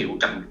cái dấu hiệu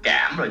trầm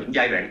cảm, rồi những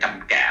giai đoạn trầm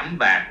cảm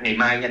và ngày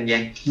mai nhanh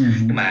Giang.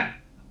 Nhưng mà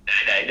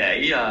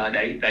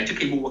để trước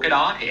khi mua cái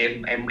đó thì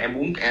em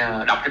muốn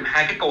đọc thêm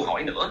 2 cái câu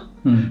hỏi nữa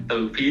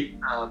từ phía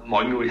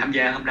mọi người tham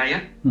gia hôm nay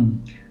á.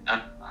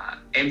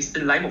 Em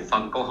xin lấy một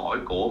phần câu hỏi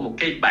của một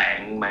cái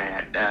bạn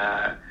mà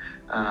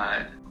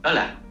đó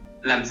là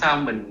làm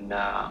sao mình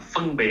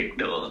phân biệt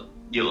được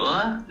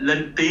giữa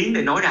lên tiếng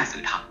để nói ra sự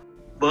thật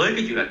với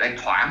cái chuyện là đang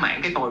thỏa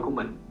mãn cái tôi của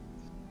mình.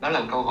 Đó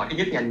là câu hỏi thứ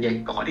nhất nha anh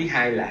Giang. Câu hỏi thứ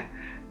hai là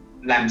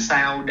làm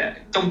sao để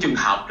trong trường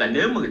hợp là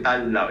nếu mà người ta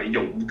lợi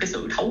dụng cái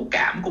sự thấu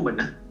cảm của mình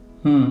á,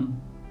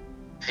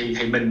 thì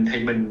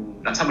mình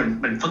làm sao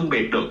mình phân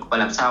biệt được và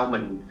làm sao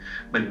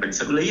mình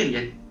xử lý anh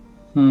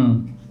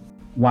Giang?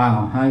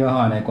 Wow, 2 câu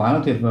hỏi này quá là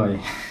tuyệt vời.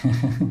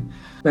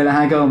 Đây là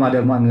 2 câu mà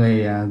được mọi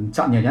người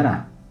chọn nhiều nhất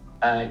à?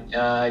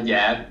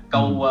 Dạ,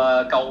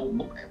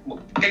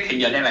 cái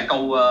hiện giờ đây là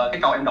cái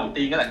câu em đầu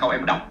tiên đó là câu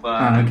em đọc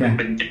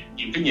mình chích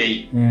nhiều cái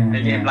gì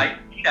nên em lấy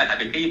ra, tại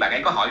vì cái bạn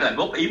ấy có hỏi là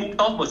góp ý muốn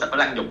tốt vô phải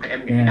lăng dụng, thì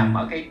em nghĩ nằm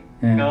ở cái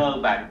cơ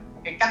và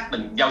cái cách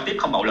mình giao tiếp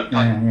không bạo lực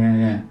thôi.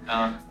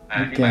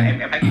 Nhưng mà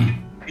em thấy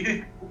ý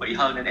thú vị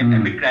hơn nên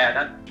em biết ra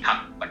đó thật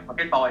và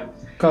cái tôi.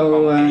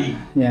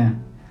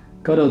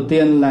 Câu đầu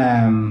tiên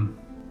là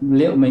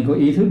liệu mình có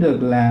ý thức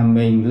được là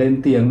mình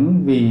lên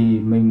tiếng vì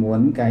mình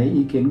muốn cái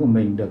ý kiến của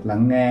mình được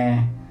lắng nghe,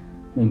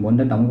 mình muốn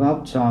được đóng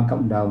góp cho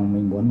cộng đồng,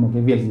 mình muốn một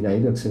cái việc gì đấy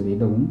được xử lý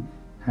đúng,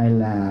 hay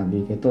là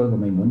vì cái tôi của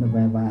mình muốn được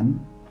ve vãn.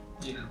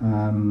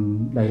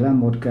 Đấy là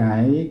một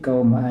cái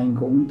câu mà anh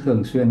cũng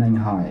thường xuyên anh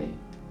hỏi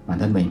bản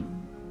thân mình.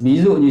 Ví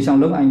dụ như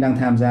trong lúc anh đang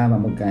tham gia vào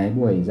một cái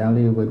buổi giao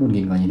lưu với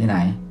 1.000 người như thế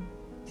này,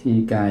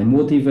 thì cái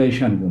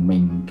motivation của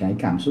mình, cái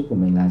cảm xúc của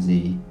mình là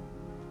gì?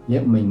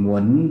 Liệu mình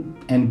muốn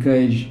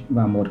engage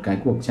vào một cái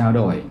cuộc trao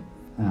đổi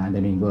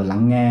để mình vừa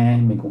lắng nghe,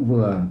 mình cũng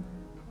vừa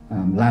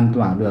lan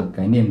tỏa được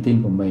cái niềm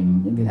tin của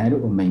mình, những cái thái độ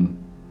của mình,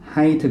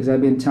 hay thực ra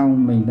bên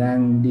trong mình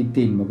đang đi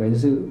tìm một cái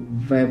sự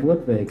ve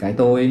vuốt về cái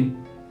tôi,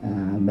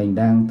 mình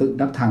đang tự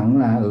đắc thắng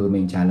là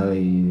mình trả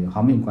lời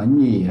hóm hình quá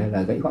nhỉ, hay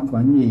là gãy gọn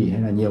quá nhỉ,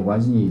 hay là nhiều quá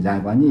nhỉ,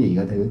 dài quá nhỉ,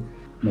 các thứ,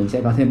 mình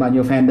sẽ có thêm bao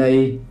nhiêu fan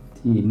đây.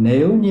 Thì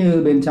nếu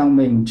như bên trong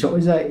mình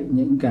trỗi dậy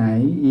những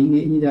cái ý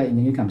nghĩ như vậy,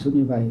 những cái cảm xúc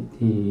như vậy,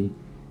 thì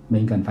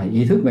mình cần phải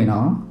ý thức về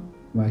nó.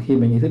 Và khi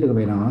mình ý thức được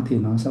về nó thì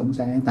nó cũng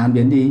sẽ tan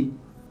biến đi.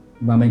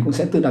 Và mình cũng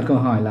sẽ tự đặt câu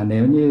hỏi là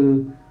nếu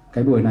như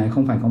cái buổi này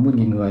không phải có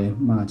 1.000 người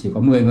mà chỉ có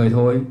 10 người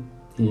thôi,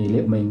 thì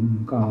liệu mình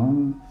có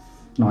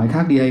nói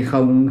khác đi hay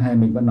không, hay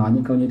mình vẫn nói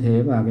những câu như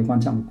thế, và cái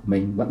quan trọng của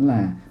mình vẫn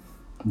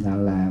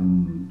là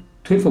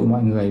thuyết phục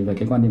mọi người về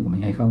cái quan điểm của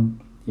mình hay không.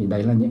 Thì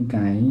đấy là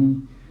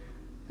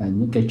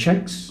những cái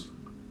checks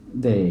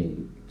để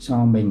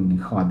cho mình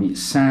khỏi bị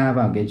sa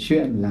vào cái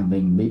chuyện là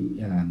mình bị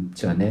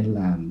trở nên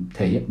là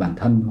thể hiện bản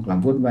thân, hoặc là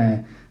vuốt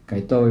ve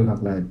cái tôi,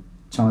 hoặc là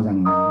cho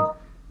rằng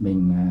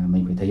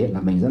mình phải thể hiện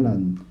là mình rất là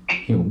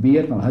hiểu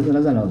biết hoặc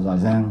rất là giỏi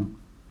giang.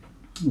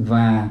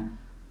 Và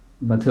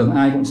Và thường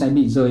ai cũng sẽ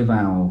bị rơi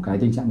vào cái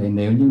tình trạng đấy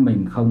nếu như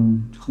mình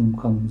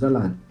không rất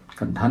là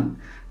cẩn thận,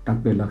 đặc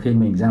biệt là khi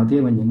mình giao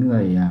tiếp với những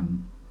người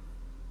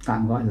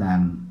tạm gọi là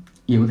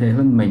yếu thế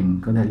hơn mình,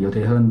 có thể yếu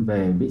thế hơn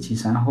về vị trí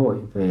xã hội,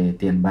 về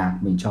tiền bạc.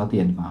 Mình cho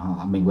tiền của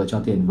họ, mình vừa cho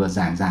tiền vừa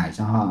giảng giải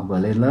cho họ, vừa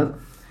lên lớp,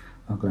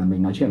 hoặc là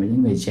mình nói chuyện với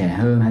những người trẻ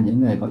hơn hay những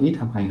người có ít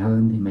học hành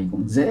hơn, thì mình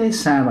cũng dễ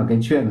sa vào cái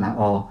chuyện là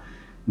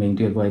mình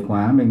tuyệt vời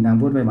quá, mình đang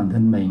vuốt về bản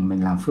thân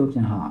mình làm phước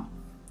cho họ.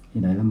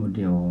 Thì đấy là một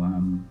điều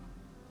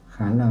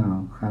khá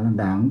là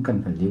đáng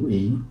cần phải lưu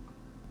ý.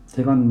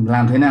 Thế còn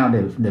làm thế nào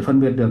để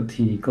phân biệt được,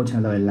 thì câu trả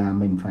lời là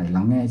mình phải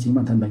lắng nghe chính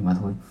bản thân mình mà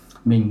thôi.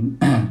 Mình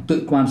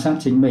tự quan sát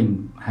chính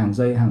mình hàng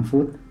giây hàng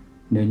phút,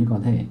 nếu như có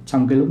thể,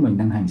 trong cái lúc mình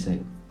đang hành xử,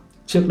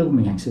 trước lúc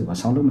mình hành xử và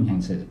sau lúc mình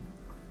hành xử.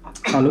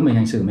 Sau lúc mình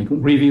hành xử mình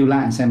cũng review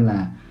lại xem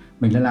là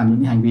mình đã làm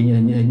những hành vi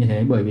như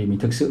thế bởi vì mình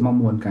thực sự mong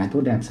muốn cái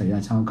tốt đẹp xảy ra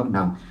cho cộng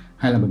đồng,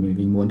 hay là bởi vì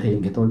mình muốn thể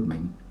hiện cái tôi của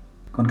mình.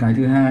 Còn cái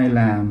thứ hai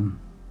là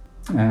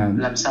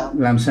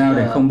làm sao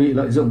để không bị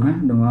lợi dụng hết,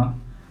 đúng không?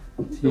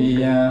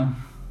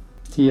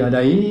 Thì ở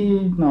đấy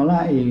nó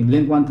lại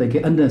liên quan tới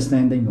cái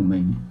understanding của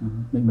mình.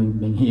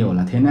 Mình hiểu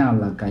là thế nào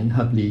là cái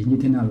hợp lý, như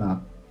thế nào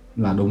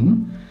là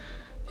đúng.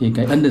 Thì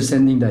cái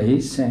understanding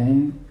đấy sẽ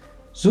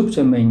giúp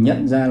cho mình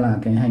nhận ra là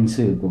cái hành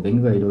xử của cái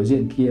người đối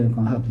diện kia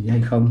có hợp lý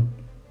hay không,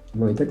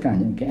 với tất cả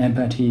những cái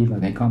empathy và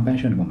cái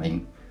compassion của mình.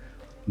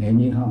 Nếu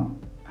như họ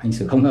hành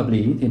xử không hợp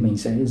lý thì mình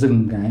sẽ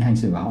dừng cái hành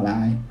xử của họ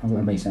lại, hoặc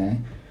là mình sẽ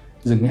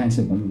dừng cái hành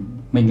xử của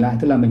mình lại,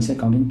 tức là mình sẽ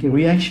có những cái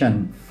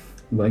reaction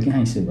với cái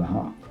hành xử của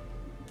họ.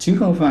 Chứ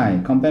không phải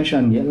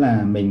compassion nghĩa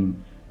là mình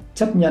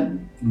chấp nhận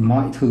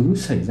mọi thứ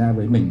xảy ra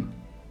với mình.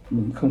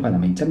 Không phải là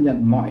mình chấp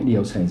nhận mọi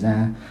điều xảy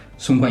ra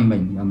xung quanh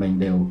mình và mình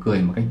đều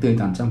cười một cách tươi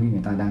tắn trong khi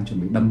người ta đang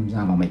chuẩn bị đâm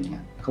dao vào mình.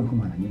 Không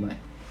phải là như vậy.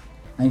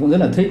 Anh cũng rất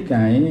là thích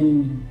cái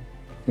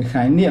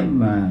khái niệm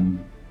mà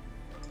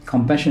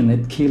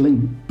compassionate killing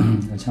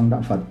ở trong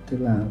đạo Phật, tức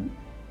là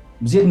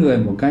giết người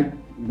một cách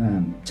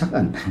trắc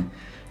ẩn.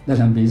 Đây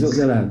là ví dụ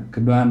rất là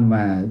cực đoan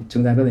mà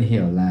chúng ta có thể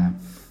hiểu là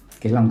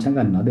cái lòng trắc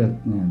ẩn nó được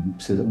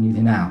sử dụng như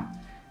thế nào.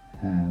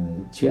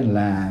 Chuyện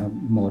là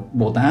một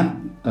Bồ Tát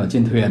ở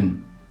trên thuyền,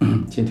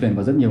 trên thuyền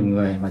có rất nhiều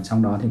người, và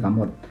trong đó thì có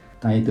một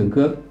tay tướng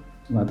cướp,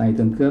 và tay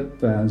tướng cướp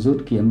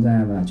rút kiếm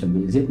ra và chuẩn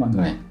bị giết mọi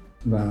người.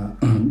 Và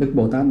Đức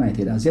Bồ Tát này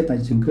thì đã giết tay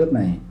tướng cướp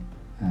này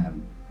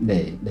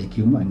để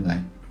cứu mọi người.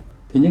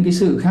 Thì những cái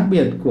sự khác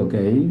biệt của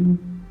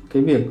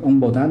cái việc ông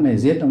Bồ Tát này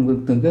giết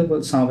ông tướng cướp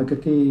so với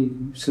cái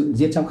sự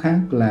giết chóc khác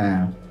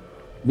là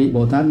vị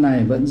Bồ Tát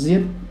này vẫn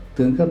giết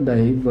tướng cướp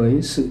đấy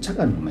với sự trắc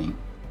ẩn của mình,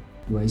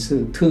 với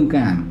sự thương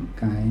cảm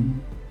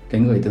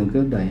cái người tướng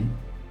cướp đấy,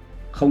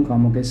 không có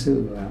một cái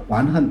sự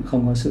oán hận,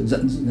 không có sự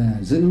giận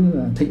dữ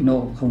thịnh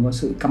nộ, không có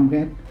sự căm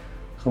ghét,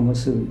 không có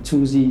sự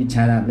chu di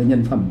chà đạp lên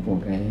nhân phẩm của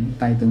cái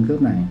tay tướng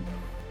cướp này.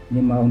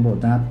 Nhưng mà ông Bồ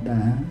Tát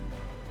đã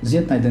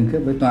giết tay tướng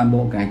cướp với toàn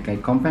bộ cái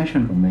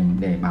compassion của mình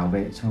để bảo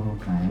vệ cho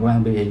cái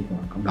well-being của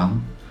cộng đồng,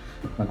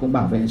 và cũng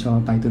bảo vệ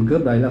cho tay tướng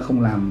cướp đấy là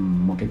không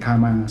làm một cái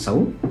karma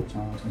xấu cho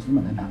chính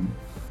bản thân hắn.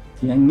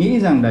 Thì anh nghĩ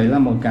rằng đấy là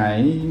một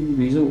cái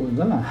ví dụ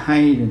rất là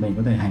hay để mình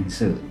có thể hành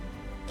xử.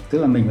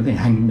 Tức là mình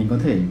có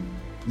thể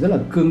rất là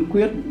cương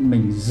quyết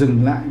mình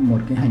dừng lại một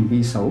cái hành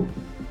vi xấu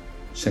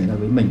xảy ra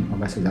với mình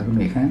hoặc là xảy ra với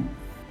người khác,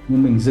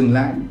 nhưng mình dừng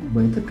lại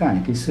với tất cả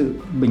cái sự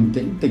bình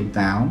tĩnh, tỉnh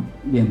táo,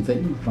 điềm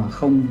tĩnh và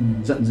không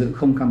giận dữ,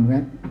 không căm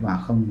ghét và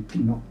không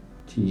thịnh nộ.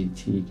 Thì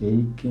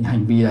cái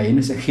hành vi đấy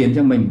nó sẽ khiến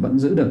cho mình vẫn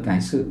giữ được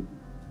cái sự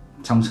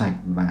trong sạch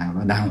và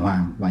đàng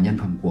hoàng và nhân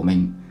phẩm của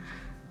mình,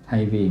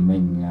 thay vì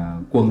mình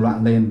cuồng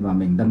loạn lên và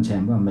mình đâm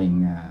chém và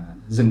mình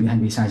dừng cái hành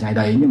vi sai trái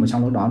đấy. Nhưng mà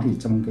trong lúc đó thì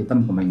trong cái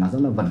tâm của mình nó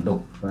rất là vẩn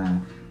đục, và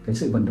cái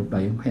sự vẩn đục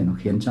đấy có thể nó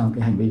khiến cho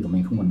cái hành vi của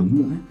mình không còn đúng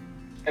nữa.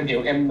 Em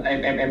hiểu,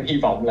 em hy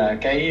vọng là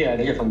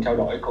để cho phần trao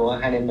đổi của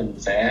hai anh em mình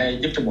sẽ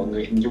giúp cho mọi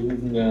người hình dung.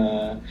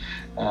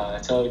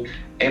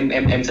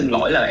 Em xin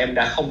lỗi là em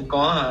đã không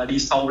có đi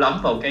sâu lắm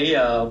vào cái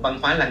văn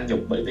hóa lăng nhục,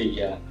 bởi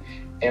vì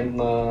em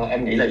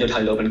nghĩ là do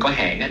thời lượng mình có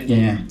hạn á.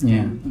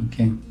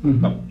 Okay.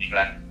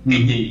 Là cái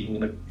gì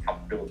mình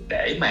học được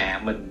để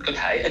mà mình có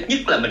thể, ít nhất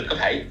là mình có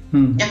thể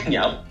nhắc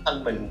nhở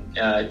thân mình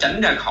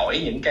tránh ra khỏi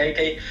những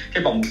cái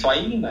vòng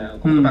xoáy mà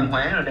của cái văn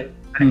hóa ở đây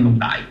đang tồn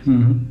tại.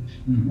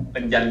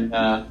 Mình dành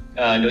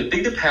nửa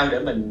tiếng tiếp theo để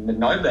mình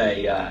nói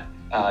về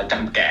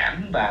trầm cảm,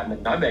 và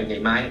mình nói về ngày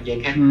mai Giang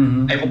ha.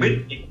 Em không biết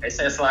phải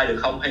share slide được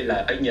không, hay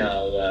là phải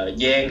nhờ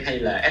Giang hay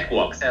là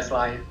Edward share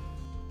slide.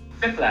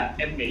 Tức là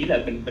em nghĩ là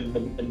mình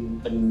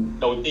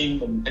đầu tiên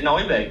mình phải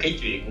nói về cái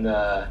chuyện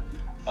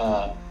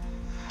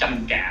trầm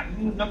cảm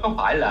nó có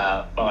phải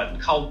là bệnh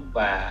không,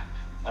 và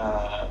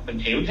mình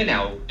hiểu thế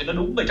nào cho nó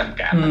đúng về trầm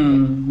cảm.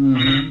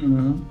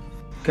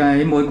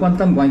 Cái mối quan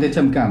tâm của anh tới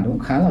trầm cảm cũng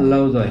khá là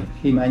lâu rồi.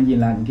 Khi mà anh nhìn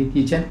lại những cái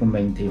ghi chép của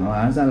mình thì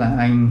hóa ra là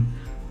anh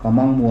có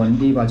mong muốn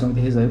đi vào trong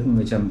thế giới của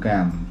người trầm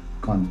cảm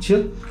còn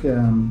trước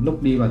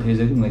lúc đi vào thế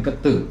giới của người cận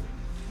tử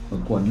của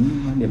cuốn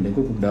Điểm Đến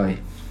Của Cuộc Đời.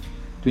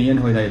 Tuy nhiên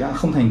hồi đấy đã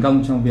không thành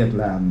công trong việc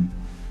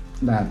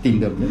là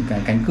tìm được những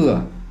cái cánh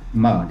cửa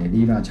mở để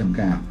đi vào trầm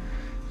cảm.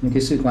 Nhưng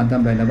cái sự quan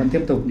tâm đấy nó vẫn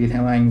tiếp tục đi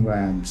theo anh,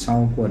 và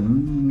sau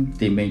cuốn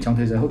Tìm Mình Trong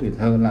Thế Giới hút tuổi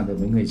thơ làm việc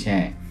với người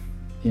trẻ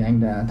thì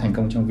anh đã thành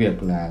công trong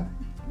việc là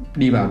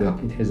đi vào được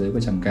cái thế giới của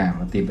trầm cảm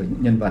và tìm được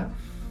những nhân vật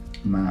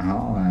mà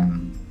họ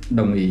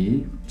đồng ý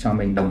cho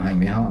mình đồng hành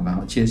với họ và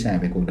họ chia sẻ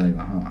về cuộc đời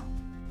của họ.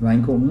 Và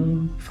anh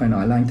cũng phải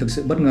nói là anh thực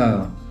sự bất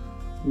ngờ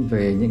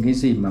về những cái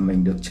gì mà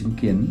mình được chứng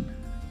kiến,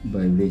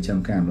 bởi vì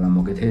trầm cảm là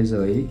một cái thế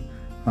giới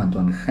hoàn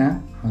toàn khác,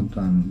 hoàn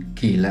toàn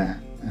kỳ lạ,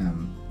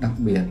 đặc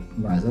biệt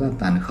và rất là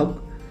tàn khốc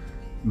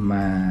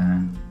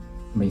mà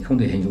mình không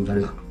thể hình dung ra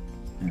được.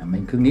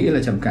 Mình cứ nghĩ là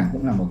trầm cảm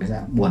cũng là một cái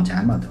dạng buồn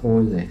chán mà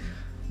thôi, rồi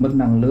mất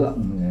năng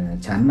lượng,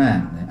 chán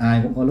nản,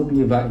 ai cũng có lúc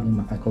như vậy nhưng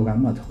mà phải cố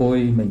gắng mà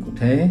thôi, mình cũng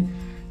thế.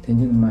 Thế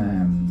nhưng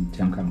mà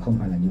trầm cảm không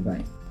phải là như vậy.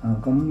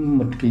 Có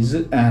một cái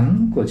dự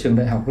án của trường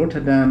đại học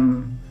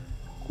Rotterdam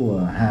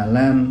của Hà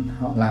Lan,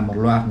 họ làm một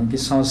loạt những cái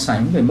so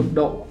sánh về mức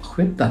độ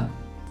khuyết tật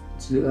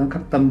giữa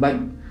các tâm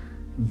bệnh.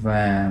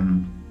 Và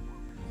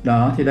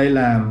đó thì đây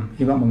là,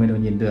 hy vọng mọi người đều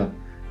nhìn được,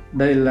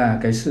 đây là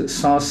cái sự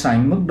so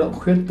sánh mức độ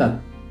khuyết tật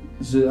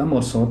giữa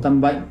một số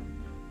tâm bệnh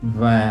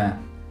và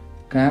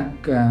các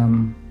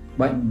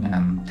bệnh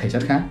thể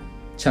chất khác.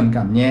 Trầm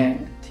cảm nhẹ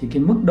thì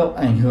cái mức độ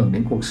ảnh hưởng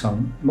đến cuộc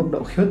sống, mức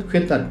độ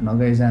khuyết tật nó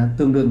gây ra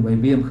tương đương với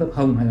viêm khớp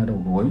hông hay là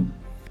đầu gối.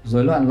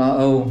 Rối loạn lo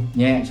âu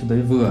nhẹ cho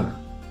tới vừa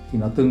thì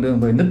nó tương đương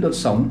với nứt đốt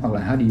sống hoặc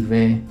là HIV.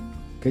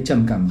 Cái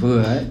trầm cảm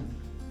vừa ấy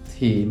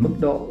thì mức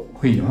độ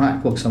hủy hoại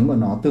cuộc sống của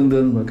nó tương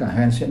đương với cả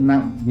hen suyễn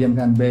nặng, viêm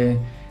gan B,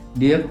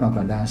 điếc hoặc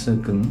là đa xơ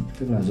cứng,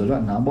 tức là rối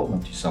loạn não bộ và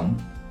tủy sống.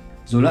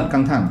 Rối loạn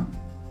căng thẳng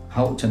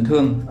hậu chấn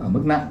thương ở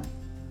mức nặng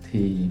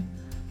thì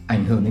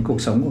ảnh hưởng đến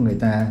cuộc sống của người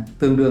ta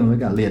tương đương với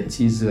cả liệt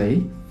chi dưới,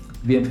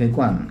 viêm phế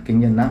quản kinh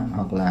niên nặng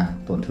hoặc là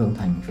tổn thương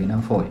thành phế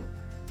nang phổi.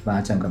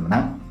 Và trầm cảm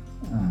nặng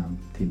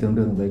thì tương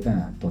đương với cả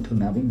tổn thương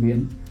não vĩnh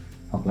viễn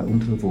hoặc là ung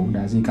thư vú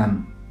đa di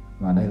căn.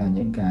 Và đây là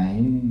những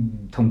cái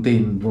thông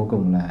tin vô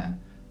cùng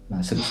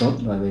là sửng sốt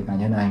đối với cá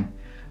nhân anh.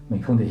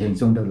 Mình không thể hình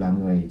dung được là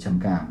người trầm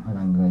cảm hay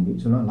là người bị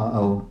rối loạn lo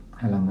âu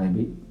hay là người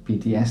bị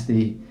PTSD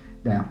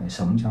đang phải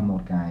sống trong một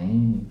cái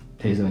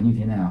thế giới như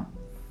thế nào.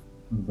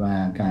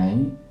 Và cái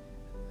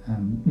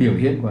biểu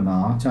hiện của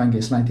nó, cho anh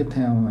cái slide tiếp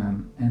theo.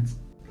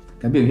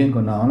 Cái biểu hiện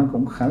của nó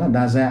cũng khá là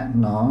đa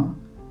dạng, nó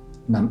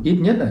nằm ít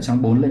nhất ở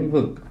trong 4 lĩnh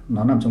vực.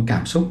 Nó nằm trong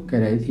cảm xúc,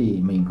 cái đấy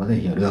thì mình có thể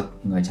hiểu được.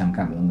 Người trầm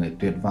cảm là người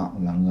tuyệt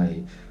vọng, là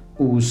người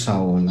u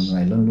sầu, là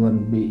người luôn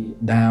luôn bị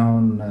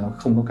down,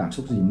 không có cảm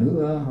xúc gì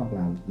nữa, hoặc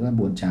là rất là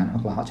buồn chán,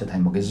 hoặc là họ trở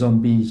thành một cái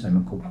zombie, rồi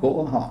một cục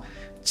gỗ, họ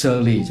trơ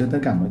lì trước tất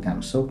cả mọi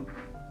cảm xúc.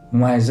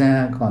 Ngoài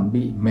ra còn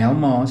bị méo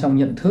mó trong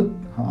nhận thức,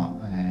 họ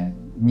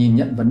nhìn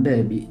nhận vấn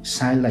đề bị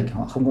sai lệch,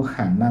 họ không có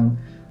khả năng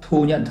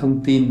thu nhận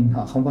thông tin,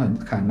 họ không có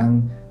khả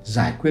năng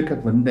giải quyết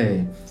các vấn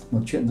đề. Một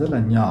chuyện rất là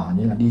nhỏ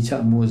như là đi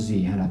chợ mua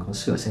gì, hay là có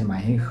sửa xe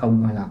máy hay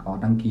không, hay là có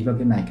đăng ký vào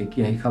cái này cái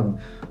kia hay không,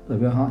 bởi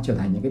vì họ trở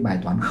thành những cái bài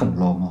toán khổng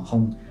lồ mà họ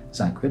không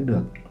giải quyết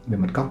được. Về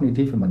mặt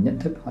cognitive, về mặt nhận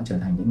thức, họ trở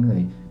thành những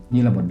người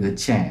như là một đứa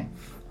trẻ,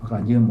 hoặc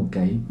là như một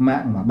cái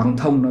mạng mà băng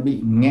thông nó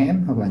bị nghẽn,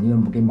 hoặc là như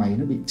một cái máy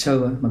nó bị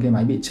trơ, mà cái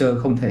máy bị trơ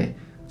không thể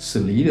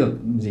xử lý được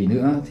gì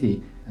nữa. Thì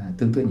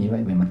tương tự như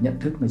vậy, về mặt nhận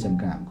thức, người trầm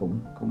cảm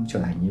cũng trở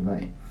thành như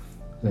vậy.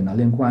 Rồi nó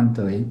liên quan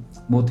tới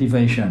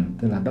motivation,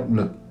 tức là động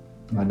lực.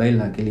 Và đây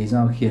là cái lý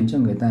do khiến cho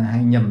người ta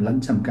hay nhầm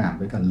lẫn trầm cảm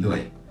với cả lười.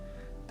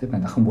 Tức là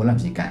người ta không muốn làm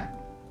gì cả.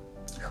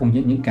 Không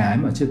những cái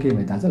mà trước kia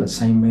người ta rất là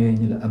say mê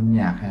như là âm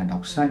nhạc hay là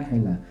đọc sách hay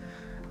là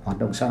hoạt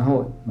động xã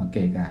hội, mà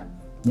kể cả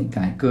những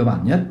cái cơ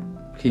bản nhất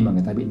khi mà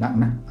người ta bị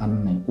nặng,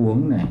 ăn này,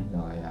 uống này,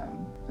 rồi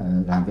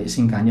làm vệ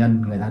sinh cá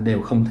nhân, người ta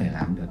đều không thể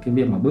làm được. Cái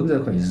việc mà bước ra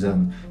khỏi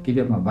giường, cái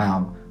việc mà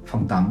vào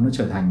phòng tắm nó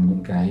trở thành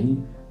những cái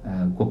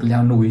cuộc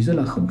leo núi rất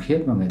là khủng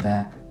khiếp, mà người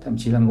ta thậm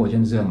chí là ngồi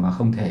trên giường và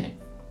không thể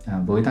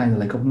với tay ra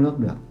lấy cốc nước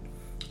được.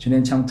 Cho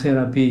nên trong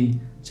therapy,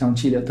 trong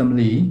trị liệu tâm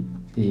lý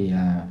thì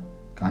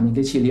có những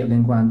cái trị liệu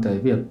liên quan tới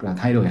việc là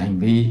thay đổi hành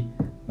vi,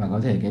 và có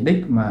thể cái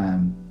đích mà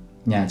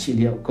nhà trị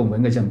liệu cùng với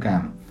người trầm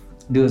cảm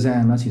đưa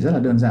ra nó chỉ rất là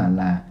đơn giản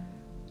là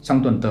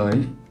trong tuần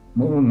tới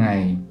mỗi một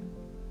ngày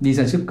đi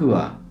ra trước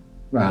cửa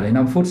và ở đấy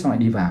 5 phút xong lại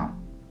đi vào.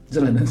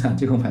 Rất là đơn giản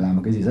chứ không phải là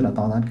một cái gì rất là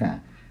to tát cả.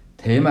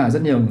 Thế mà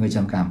rất nhiều người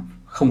trầm cảm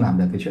không làm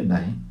được cái chuyện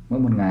đấy. Mỗi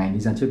một ngày đi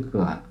ra trước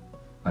cửa,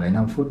 ở đấy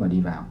 5 phút và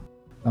đi vào.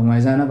 Và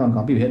ngoài ra nó còn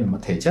có biểu hiện về mặt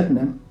thể chất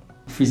nữa.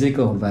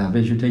 Physical và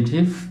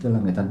vegetative, tức là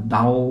người ta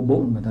đau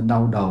bụng, người ta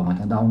đau đầu, người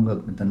ta đau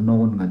ngực, người ta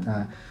nôn, người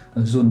ta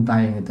run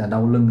tay, người ta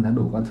đau lưng, người ta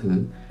đủ các thứ.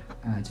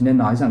 Cho nên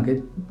nói rằng cái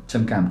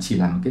trầm cảm chỉ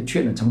là một cái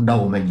chuyện ở trong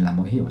đầu mình là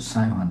một hiểu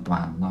sai hoàn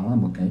toàn. Nó là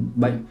một cái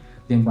bệnh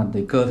liên quan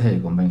tới cơ thể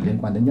của mình, liên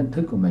quan đến nhận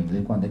thức của mình,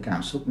 liên quan tới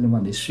cảm xúc, liên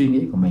quan đến suy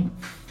nghĩ của mình.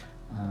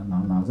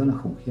 Nó rất là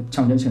khủng khiếp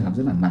trong những trường hợp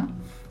rất là nặng.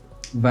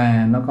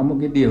 Và nó có một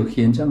cái điều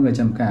khiến cho người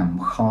trầm cảm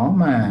khó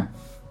mà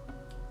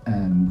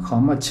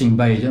trình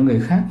bày cho người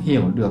khác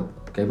hiểu được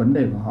cái vấn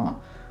đề của họ,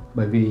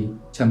 bởi vì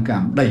trầm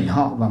cảm đẩy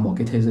họ vào một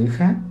cái thế giới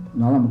khác.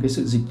 Nó là một cái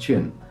sự dịch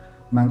chuyển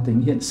mang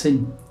tính hiện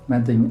sinh,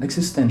 mang tính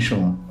existential.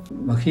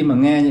 Và khi mà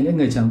nghe những cái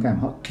người trầm cảm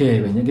họ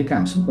kể về những cái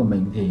cảm xúc của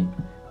mình thì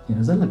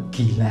nó rất là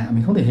kỳ lạ,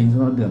 mình không thể hình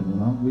dung được, đúng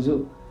không? Ví dụ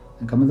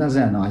có một tác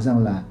giả nói rằng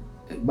là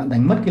bạn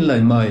đánh mất cái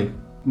lời mời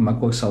mà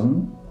cuộc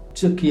sống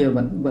trước kia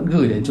vẫn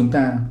gửi đến chúng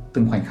ta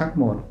từng khoảnh khắc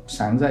một.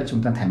 Sáng dậy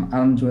chúng ta thèm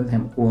ăn, chúng ta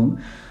thèm uống,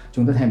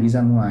 chúng ta thèm đi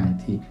ra ngoài,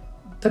 thì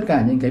tất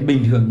cả những cái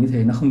bình thường như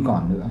thế nó không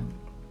còn nữa.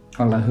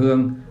 Hoặc là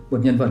Hương, một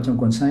nhân vật trong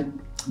cuốn sách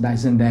Đại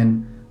Dương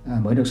Đen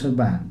mới được xuất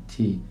bản,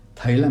 thì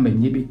thấy là mình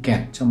như bị kẹt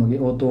trong một cái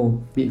ô tô,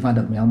 bị va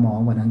đập méo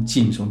mó và đang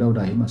chìm xuống đâu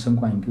đấy mà xung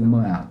quanh cứ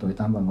mơ ảo tối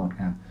tăm và ngột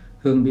ngạt.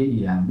 Hương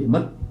bị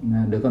mất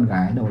đứa con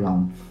gái đầu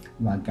lòng,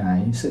 và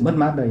cái sự mất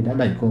mát đây đã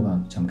đẩy cô vào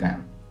trầm cảm.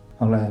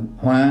 Hoặc là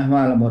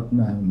Hoa là một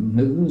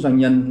nữ doanh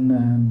nhân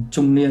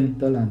trung niên,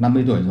 tức là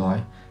 50 tuổi rồi,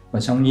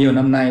 và trong nhiều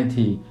năm nay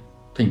thì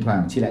thỉnh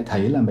thoảng chị lại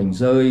thấy là mình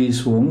rơi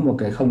xuống một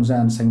cái không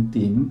gian xanh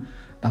tím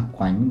đặc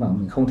quánh và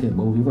mình không thể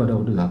bấu víu vào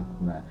đâu được,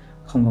 và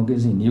không có cái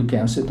gì níu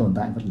kéo sự tồn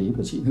tại vật lý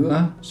của chị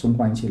nữa. Xung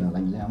quanh chỉ là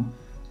lạnh lẽo,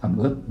 ẩm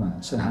ướt và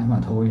sợ hãi mà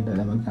thôi. Đấy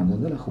là một cảm giác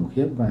rất là khủng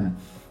khiếp. Và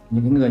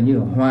những cái người như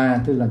ở Hoa,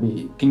 tức là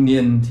bị kinh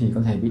niên, thì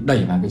có thể bị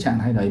đẩy vào cái trạng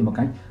thái đấy một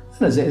cách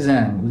rất là dễ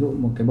dàng. Ví dụ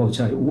một cái bầu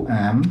trời u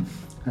ám,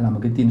 hay là một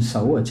cái tin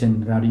xấu ở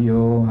trên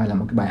radio, hay là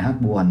một cái bài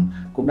hát buồn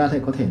cũng đã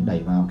có thể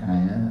đẩy vào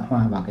cái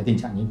Hoa vào cái tình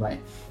trạng như vậy.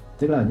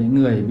 Tức là những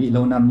người bị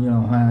lâu năm như là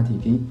Hoa thì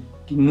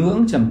cái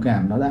ngưỡng trầm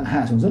cảm nó đã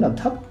hạ xuống rất là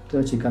thấp. Tức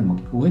là chỉ cần một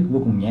cái cú hích vô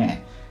cùng nhẹ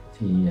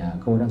thì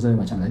cô đã rơi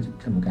vào trạng thái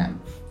trầm cảm.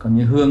 Còn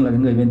như Hương là cái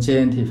người bên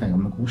trên thì phải có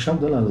một cú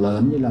sốc rất là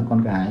lớn, như là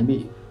con gái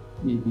bị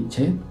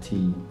chết thì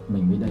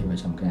mình bị đẩy vào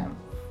trầm cảm.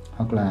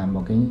 Hoặc là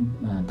một cái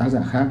tác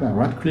giả khác là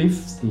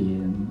Radcliffe thì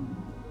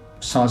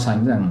so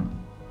sánh rằng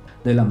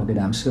đây là một cái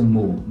đám sương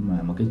mù,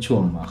 mà một cái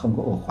chuồng mà không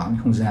có ổ khóa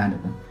không ra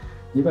được.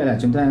 Như vậy là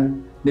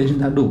chúng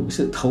ta đủ cái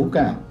sự thấu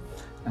cảm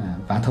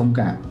và thông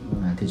cảm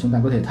thì chúng ta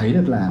có thể thấy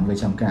được là người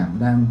trầm cảm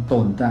đang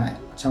tồn tại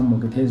trong một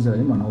cái thế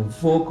giới mà nó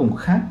vô cùng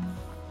khác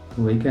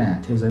với cả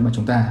thế giới mà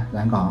chúng ta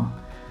đang có.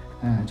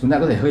 Chúng ta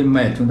có thể hơi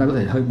mệt, chúng ta có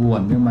thể hơi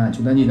buồn, nhưng mà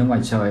chúng ta nhìn ra ngoài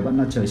trời vẫn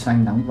là trời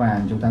xanh nắng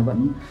vàng, chúng ta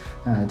vẫn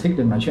thích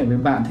được nói chuyện với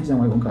bạn, thích ra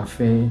ngoài uống cà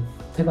phê.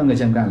 Thế và người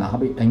trầm cảm là họ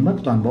bị đánh mất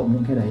toàn bộ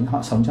những cái đấy.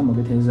 Họ sống trong một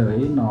cái thế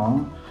giới nó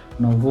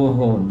vô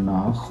hồn,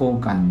 nó khô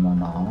cằn và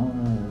nó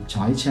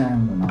chói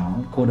chang và nó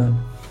cô đơn.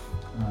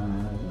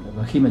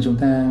 Và khi mà chúng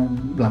ta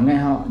lắng nghe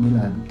họ, như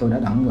là tôi đã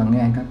lắng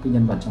nghe các cái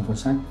nhân vật trong cuốn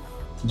sách,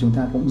 thì chúng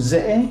ta cũng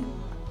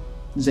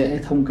dễ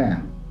thông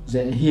cảm,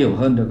 dễ hiểu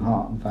hơn được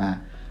họ, và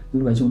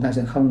lúc đấy chúng ta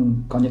sẽ không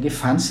có những cái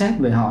phán xét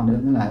về họ nữa,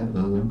 là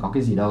có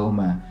cái gì đâu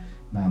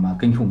mà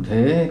kinh khủng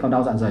thế, có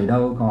đau dạ dày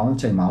đâu, có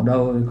chảy máu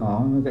đâu,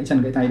 có gãy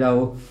chân gãy tay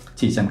đâu,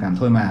 chỉ trầm cảm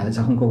thôi mà, tại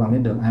sao không cố gắng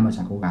lên được, ai mà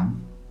chẳng cố gắng.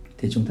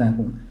 Thì chúng ta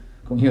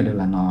cũng hiểu được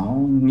là nó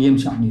nghiêm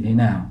trọng như thế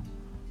nào,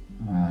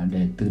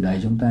 để từ đấy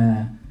chúng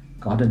ta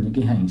có được những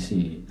cái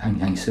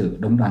hành xử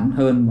đúng đắn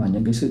hơn và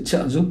những cái sự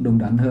trợ giúp đúng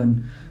đắn hơn.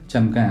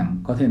 Trầm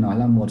cảm có thể nói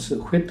là một sự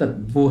khuyết tật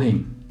vô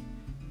hình,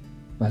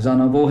 và do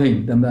nó vô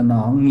hình đâm ra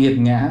nó nghiệt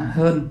ngã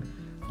hơn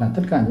là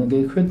tất cả những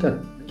cái khuyết tật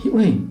hữu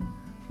hình.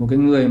 Một cái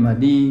người mà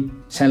đi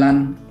xe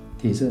lăn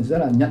thì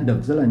nhận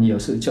được rất là nhiều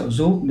sự trợ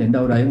giúp, đến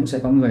đâu đấy cũng sẽ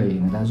có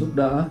người ta giúp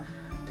đỡ.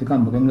 Thế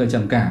còn một cái người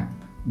trầm cảm,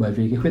 bởi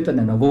vì cái khuyết tật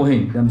này nó vô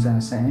hình, đâm ra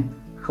sẽ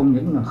không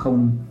những là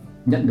không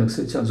nhận được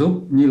sự trợ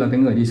giúp như là cái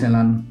người đi xe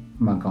lăn,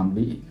 mà còn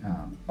bị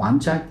oán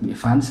trách, bị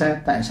phán xét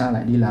tại sao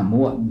lại đi làm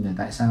muộn, rồi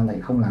tại sao lại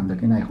không làm được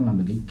cái này, không làm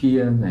được cái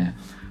kia, rồi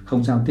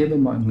không giao tiếp với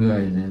mọi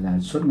người, rồi là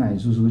suốt ngày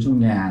ru rú trong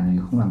nhà,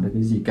 rồi không làm được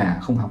cái gì cả,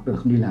 không học được,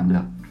 không đi làm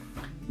được.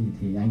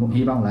 Thì anh cũng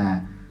hy vọng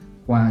là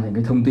qua những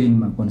cái thông tin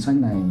mà cuốn sách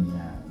này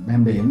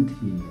đem đến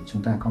thì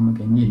chúng ta có một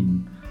cái nhìn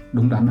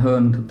đúng đắn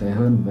hơn, thực tế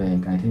hơn về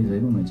cái thế giới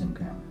của người trầm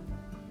cảm.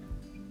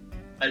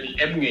 Tại vì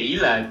em nghĩ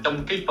là trong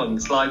cái phần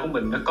slide của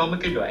mình nó có mấy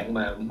cái đoạn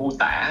mà mô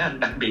tả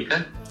đặc biệt á,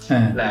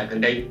 là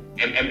gần đây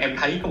em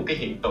thấy có một cái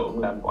hiện tượng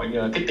là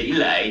cái tỷ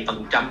lệ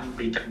phần trăm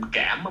bị trầm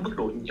cảm ở mức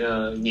độ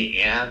nhẹ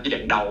giai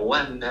đoạn đầu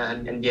á,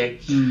 anh Giang,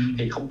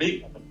 thì không biết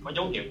là mình có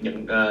dấu hiệu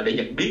để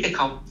nhận biết hay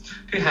không.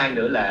 Thứ hai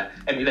nữa là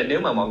em nghĩ là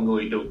nếu mà mọi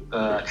người được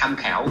tham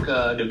khảo,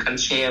 được anh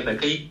share về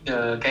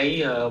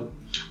cái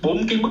 4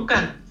 cái mức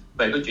á,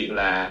 về cái chuyện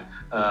là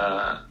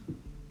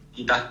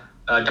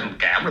trầm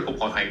cảm rồi phục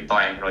hồi hoàn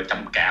toàn, rồi trầm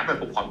cảm rồi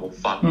phục hồi một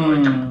phần, rồi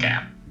trầm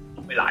cảm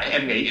lại,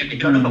 em nghĩ cái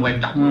đó rất là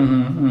quan trọng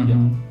luôn.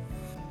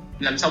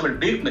 Làm sao mình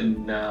biết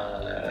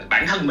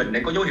bản thân mình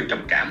đang có dấu hiệu trầm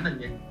cảm hơn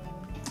nha.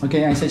 Ok,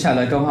 anh sẽ trả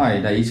lời câu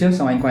hỏi đấy trước,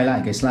 xong anh quay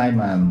lại cái slide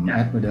mà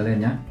Ed vừa đưa lên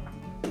nhé.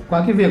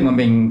 Qua cái việc mà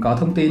mình có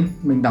thông tin,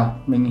 mình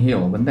đọc, mình hiểu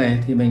vấn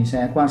đề, thì mình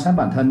sẽ quan sát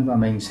bản thân và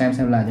mình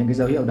xem là những cái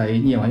dấu hiệu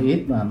đấy nhiều hay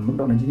ít và mức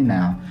độ nó như thế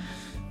nào.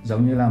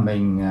 Giống như là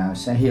mình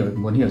sẽ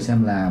muốn hiểu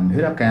xem là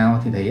huyết áp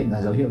cao thì thể hiện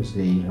ra dấu hiệu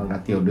gì, hoặc là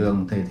tiểu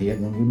đường thể hiện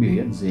những cái biểu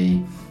hiện gì,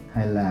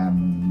 hay là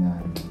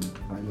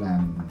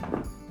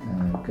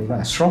cái gọi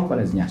là stroke, gọi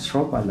là gì nhỉ?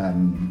 Stroke gọi là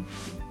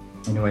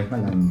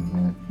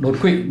đột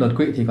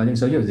quỵ thì có những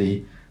dấu hiệu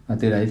gì, và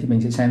từ đấy thì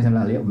mình sẽ xem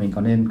là liệu mình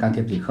có nên can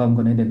thiệp gì không,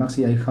 có nên đến bác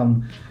sĩ hay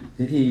không.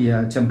 Thế thì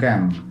trầm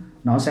cảm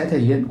nó sẽ thể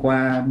hiện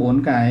qua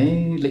 4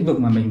 cái lĩnh vực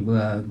mà mình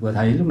vừa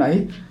thấy lúc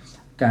nãy.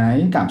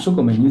 Cái cảm xúc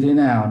của mình như thế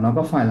nào, nó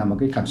có phải là một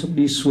cái cảm xúc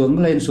đi xuống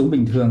lên xuống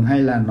bình thường, hay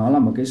là nó là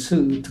một cái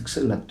sự thực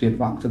sự là tuyệt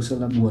vọng, thực sự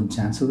là buồn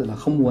chán, thực sự là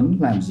không muốn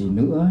làm gì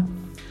nữa.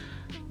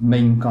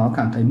 Mình có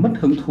cảm thấy mất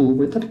hứng thú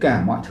với tất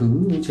cả mọi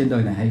thứ trên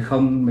đời này hay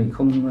không, mình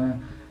không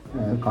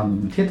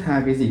còn thiết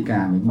tha cái gì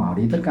cả, mình bỏ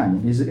đi tất cả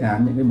những cái dự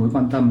án, những cái mối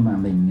quan tâm mà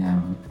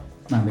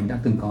mình đã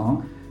từng có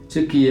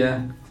trước kia.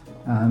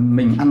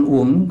 Mình ăn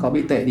uống có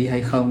bị tệ đi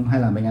hay không, hay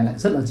là mình ăn lại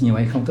rất là nhiều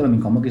hay không, tức là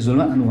mình có một cái rối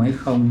loạn ăn uống hay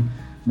không,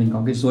 mình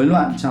có cái rối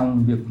loạn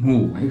trong việc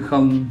ngủ hay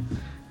không,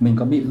 mình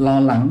có bị lo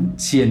lắng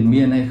triền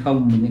miên hay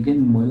không, những cái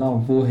mối lo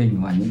vô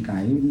hình và những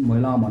cái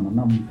mối lo mà nó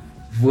nằm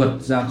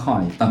vượt ra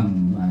khỏi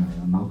tầm và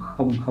nó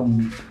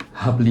không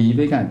hợp lý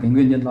với cả cái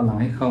nguyên nhân lo lắng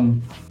hay không.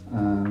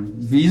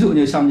 Ví dụ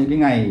như trong những cái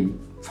ngày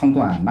phong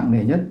tỏa nặng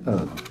nề nhất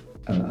ở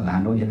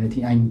Hà Nội hiện nay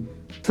thì anh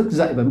thức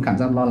dậy với một cảm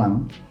giác lo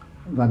lắng,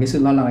 và cái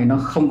sự lo lắng ấy nó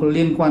không có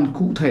liên quan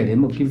cụ thể đến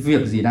một cái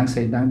việc gì đang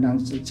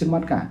trước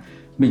mắt cả.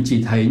 Mình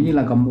chỉ thấy như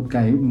là có một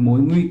cái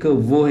mối nguy cơ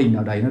vô hình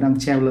nào đấy nó đang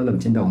treo lơ lửng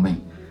trên đầu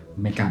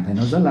mình cảm thấy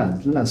nó rất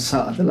là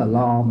sợ, rất là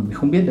lo, mà mình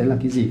không biết đấy là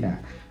cái gì cả.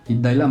 Thì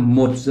đấy là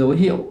một dấu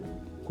hiệu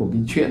của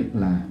cái chuyện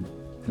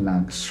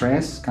là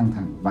stress, căng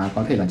thẳng và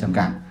có thể là trầm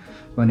cảm.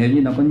 Và nếu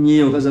như nó có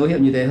nhiều các dấu hiệu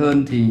như thế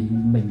hơn thì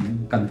mình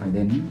cần phải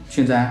đến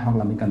chuyên gia, hoặc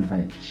là mình cần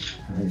phải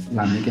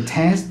làm những cái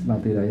test, và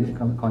từ đấy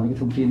có những cái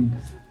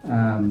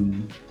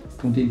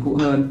thông tin cụ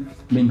hơn.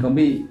 Mình có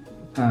bị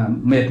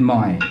mệt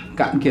mỏi,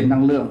 cạn kiệt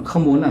năng lượng,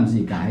 không muốn làm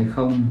gì cả hay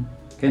không.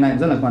 Cái này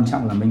rất là quan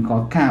trọng, là mình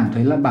có cảm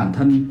thấy là bản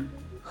thân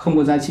không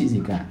có giá trị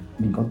gì cả,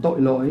 mình có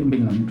tội lỗi,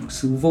 mình là một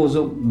thứ vô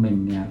dụng,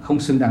 mình không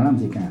xứng đáng làm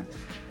gì cả.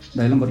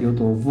 Đấy là một yếu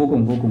tố vô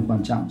cùng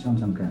quan trọng trong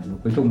trầm cảm. Và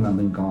cuối cùng là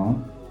mình có,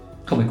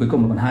 không phải cuối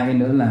cùng mà còn hai cái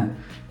nữa là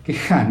cái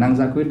khả năng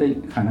ra quyết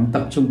định, khả năng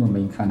tập trung của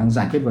mình, khả năng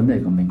giải quyết vấn đề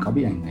của mình có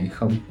bị ảnh hưởng hay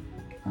không.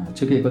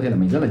 Trước kia có thể là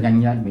mình rất là nhanh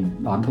nhạy, mình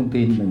đón thông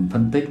tin, mình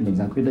phân tích, mình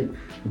ra quyết định.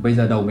 Bây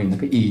giờ đầu mình nó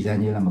cứ ì ra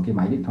như là một cái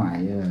máy điện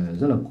thoại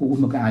rất là cũ,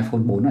 một cái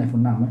iPhone 4,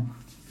 iPhone 5 ấy.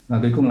 Và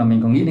cuối cùng là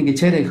mình có nghĩ đến cái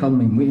chết hay không,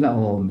 mình nghĩ là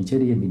mình chết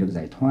đi mình được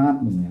giải thoát,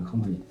 mình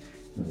không phải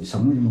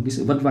sống một cái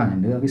sự vất vả này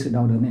nữa, cái sự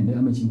đau đớn này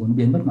nữa, mình chỉ muốn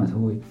biến mất mà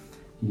thôi.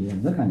 Thì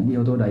tất cả những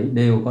yếu tố đấy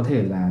đều có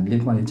thể là liên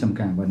quan đến trầm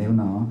cảm, và nếu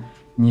nó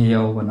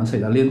nhiều và nó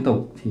xảy ra liên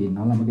tục thì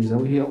nó là một cái dấu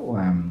hiệu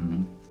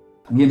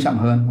nghiêm trọng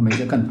hơn, và mình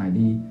sẽ cần phải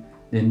đi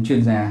đến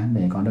chuyên gia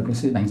để có được cái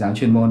sự đánh giá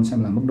chuyên môn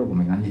xem là mức độ của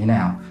mình là như thế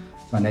nào.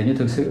 Và nếu như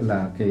thực sự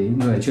là cái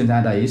người chuyên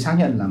gia đấy xác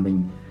nhận là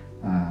mình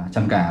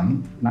trầm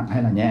cảm nặng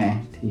hay là nhẹ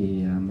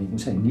thì mình cũng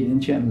sẽ nghĩ đến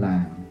chuyện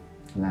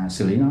là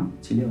xử lý nó,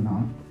 trị liệu nó.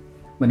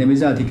 Và đến bây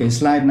giờ thì cái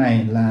slide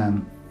này là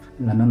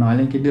nó nói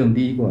lên cái đường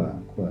đi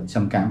của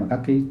trầm cảm ở các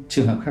cái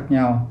trường hợp khác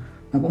nhau.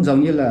 Nó cũng giống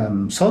như là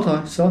sốt thôi.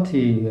 Sốt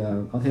thì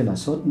có thể là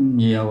sốt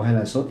nhiều hay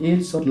là sốt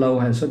ít, sốt lâu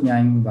hay là sốt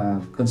nhanh, và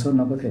cơn sốt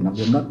nó có thể nó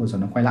biến mất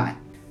rồi nó quay lại.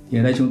 Thì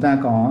ở đây chúng ta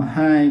có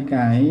hai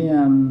cái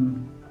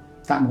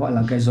tạm gọi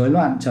là cái rối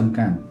loạn trầm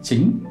cảm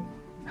chính,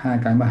 hai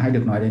cái mà hay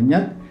được nói đến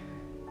nhất.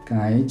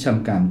 Cái trầm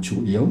cảm chủ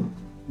yếu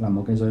là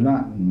một cái rối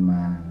loạn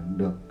mà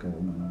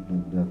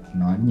được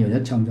nói nhiều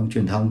nhất trong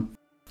truyền thông.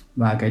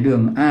 Và cái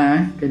đường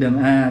A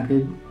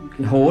ấy,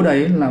 cái hố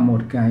đấy là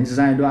một cái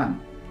giai đoạn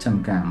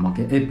trầm cảm, một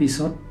cái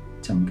episode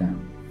trầm cảm.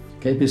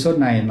 Cái episode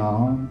này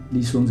nó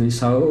đi xuống dưới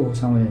sâu,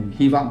 xong rồi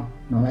hy vọng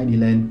nó lại đi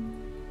lên.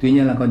 Tuy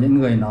nhiên là có những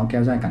người nó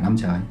kéo dài cả năm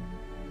trời,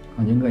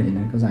 còn những người thì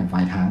nó kéo dài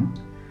vài tháng.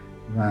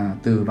 Và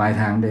từ vài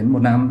tháng đến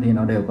một năm thì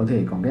nó đều có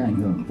thể có cái ảnh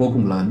hưởng vô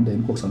cùng lớn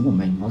đến cuộc sống của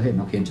mình. Có thể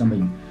nó khiến cho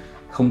mình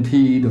không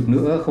thi được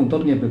nữa, không tốt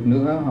nghiệp được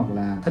nữa, hoặc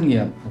là thất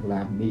nghiệp, hoặc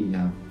là bị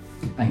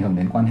ảnh hưởng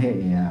đến quan hệ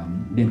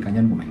liên cá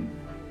nhân của mình.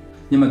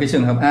 Nhưng mà cái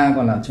trường hợp A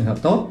còn là trường hợp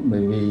tốt,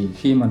 bởi vì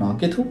khi mà nó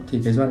kết thúc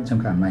thì cái giai đoạn trầm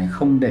cảm này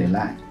không để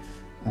lại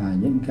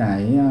những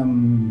cái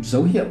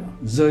dấu hiệu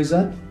rơi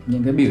rớt,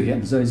 những cái biểu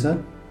hiện rơi rớt,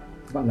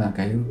 gọi là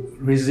cái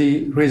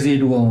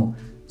residual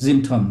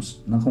symptoms,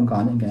 nó không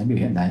có những cái biểu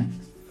hiện đấy.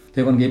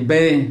 Thế còn cái B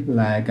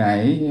là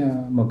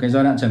một cái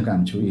giai đoạn trầm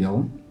cảm chủ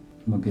yếu,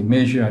 một cái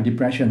major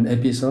depression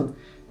episode,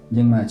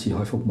 nhưng mà chỉ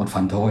hồi phục một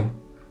phần thôi.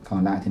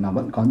 Còn lại thì nó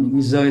vẫn có những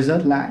cái rơi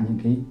rớt lại những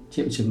cái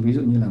triệu chứng, ví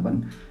dụ như là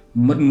vẫn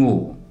mất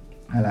ngủ,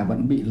 hay là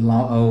vẫn bị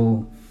lo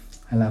âu,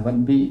 hay là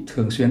vẫn bị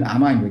thường xuyên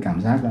ám ảnh với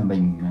cảm giác là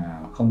mình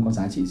không có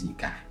giá trị gì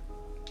cả,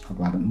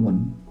 hoặc là vẫn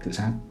muốn tự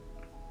sát.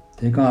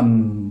 Thế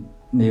còn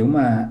nếu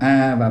mà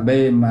A và B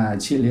mà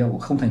trị liệu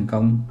không thành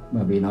công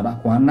bởi vì nó đã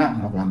quá nặng,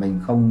 hoặc là mình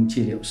không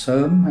trị liệu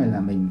sớm, hay là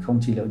mình không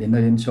trị liệu đến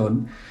nơi đến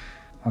chốn,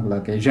 hoặc là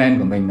cái gen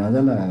của mình nó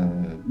rất là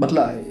bất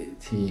lợi,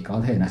 thì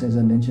có thể nó sẽ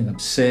dẫn đến trường hợp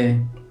C,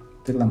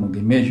 tức là một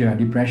cái major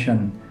depression,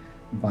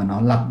 và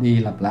nó lặp đi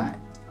lặp lại.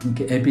 Những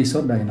cái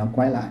episode đấy nó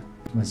quay lại,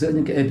 và giữa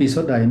những cái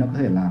episode đấy nó có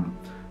thể là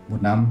 1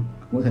 năm,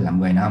 cũng có thể là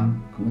 10 năm,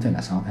 cũng có thể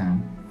là 6 tháng.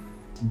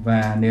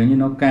 Và nếu như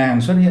nó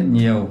càng xuất hiện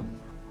nhiều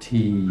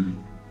thì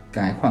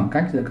cái khoảng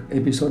cách giữa các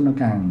episode nó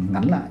càng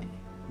ngắn lại,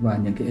 và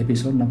những cái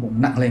episode nó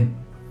cũng nặng lên.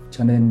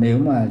 Cho nên nếu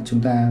mà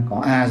chúng ta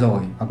có A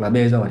rồi hoặc là B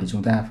rồi thì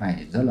chúng ta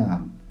phải rất là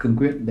cương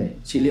quyết để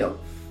trị liệu.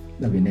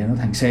 Bởi vì nếu nó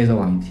thành C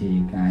rồi thì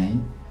cái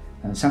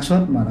xác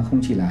suất mà nó không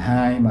chỉ là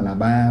 2 mà là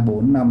 3,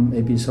 4, 5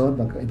 episode,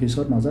 và các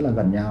episode nó rất là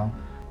gần nhau,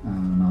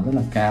 nó rất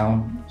là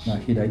cao, và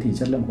khi đấy thì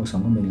chất lượng cuộc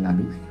sống của mình là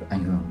bị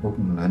ảnh hưởng vô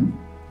cùng lớn.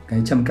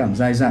 Cái trầm cảm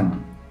dai dẳng,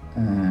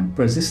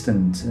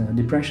 persistent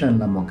depression,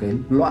 là một cái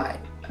loại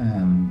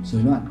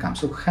rối loạn cảm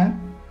xúc khác.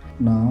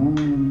 Nó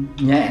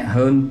nhẹ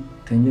hơn,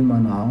 thế nhưng mà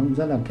nó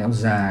rất là kéo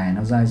dài,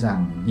 nó dai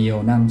dẳng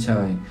nhiều năm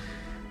trời.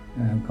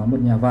 Có một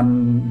nhà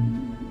văn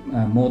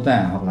mô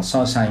tả hoặc là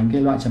so sánh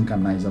cái loại trầm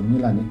cảm này giống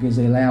như là những cái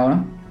dây leo đó.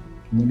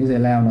 Những cái dây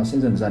leo nó sẽ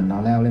dần dần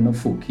nó leo lên, nó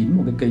phủ kín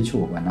một cái cây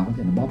trụ và nó có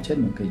thể nó bóp chết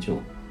một cây trụ.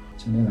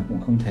 Cho nên là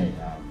cũng không thể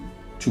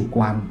chủ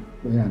quan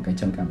với là cái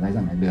trầm cảm dai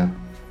dẳng này được.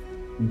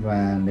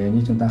 Và nếu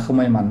như chúng ta không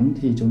may mắn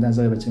thì chúng ta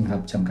rơi vào trường hợp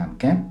trầm cảm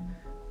kép,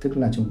 tức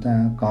là chúng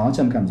ta có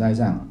trầm cảm dai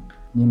dẳng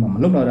nhưng mà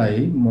lúc nào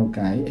đấy một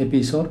cái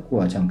episode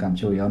của trầm cảm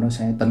chủ yếu nó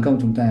sẽ tấn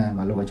công chúng ta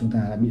và lúc ấy chúng ta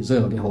đã bị rơi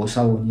vào cái hố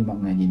sâu như mọi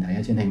người nhìn thấy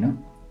ở trên hình đó.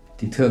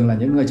 Thì thường là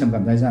những người trầm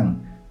cảm dai dẳng,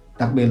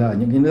 đặc biệt là ở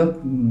những cái nước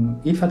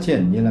ít phát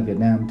triển như là Việt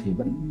Nam thì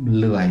vẫn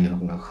lười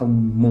hoặc là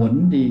không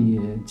muốn đi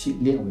trị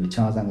liệu vì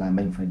cho rằng là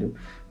mình phải được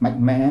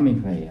mạnh mẽ, mình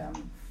phải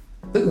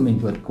tự mình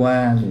vượt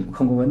qua rồi cũng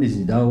không có vấn đề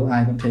gì đâu,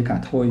 ai cũng thế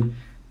cả thôi.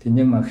 Thế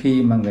nhưng mà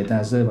khi mà người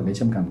ta rơi vào cái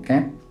trầm cảm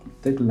kép,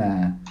 tức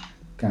là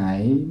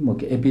một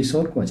cái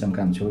episode của trầm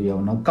cảm chủ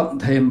yếu nó cộng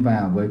thêm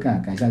vào với cả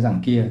cái dai dẳng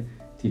kia,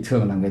 thì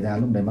thường là người ta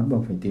lúc đấy bắt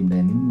buộc phải tìm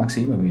đến bác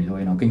sĩ, bởi vì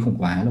rồi nó kinh khủng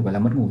quá, lúc đấy là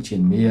mất ngủ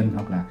triền miên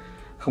hoặc là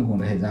không còn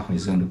thể ra khỏi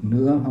giường được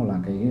nữa, hoặc là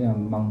cái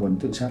mong muốn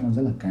tự sát nó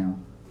rất là cao.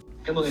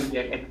 Cảm ơn anh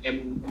Giang. Em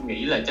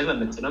nghĩ là chắc là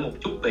mình sẽ nói một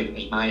chút về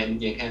ngày mai anh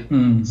Giang ha.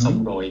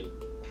 Xong rồi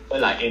với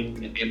lại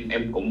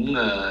em cũng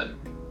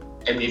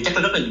em nghĩ chắc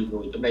là rất là nhiều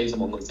người trong đây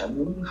mọi người sẽ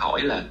muốn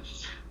hỏi là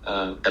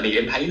tại vì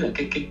em thấy là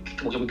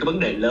một trong cái vấn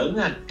đề lớn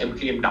á,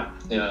 khi em đọc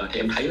thì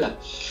em thấy là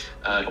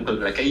thông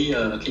thường là khi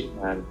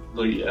mà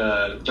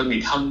cho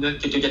người thân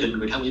cho gia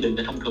đình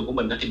thông thường của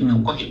mình thì mình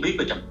không có hiểu biết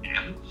về trầm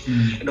cảm.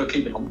 Đôi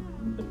khi mình không,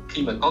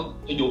 khi mà có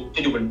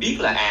cho dù mình biết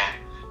là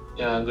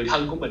người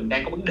thân của mình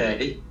đang có vấn đề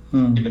đi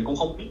thì mình cũng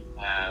không biết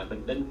là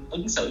mình nên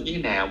ứng xử như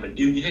thế nào, mình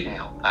deal như thế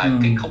nào, và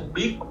cái không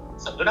biết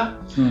sự đó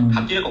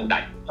thậm chí nó còn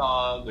đẩy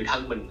cho người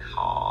thân mình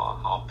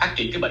họ phát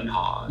triển cái bệnh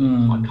họ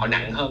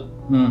nặng hơn.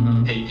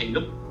 Thì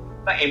lúc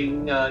đó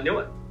em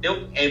nếu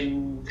em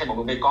theo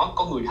mọi người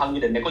có người thân gia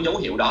đình đang có dấu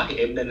hiệu đó thì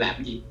em nên làm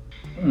cái gì?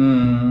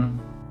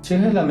 Trước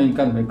hết là mình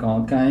cần phải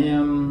có cái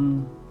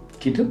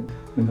kiến thức,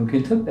 mình có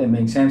kiến thức để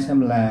mình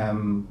xem là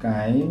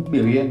cái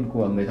biểu hiện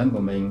của người thân của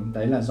mình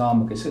đấy là do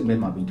một cái sự mệt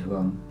mỏi bình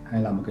thường,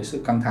 hay là một cái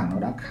sự căng thẳng nó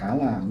đã khá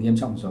là nghiêm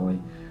trọng rồi,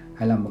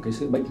 hay là một cái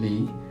sự bệnh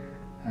lý.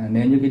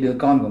 Nếu như cái đứa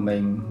con của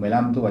mình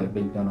 15 tuổi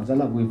bình thường nó rất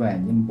là vui vẻ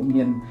nhưng bỗng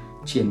nhiên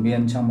triển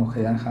miên trong một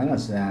thời gian khá là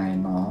dài,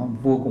 nó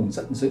vô cùng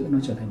giận dữ, nó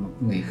trở thành một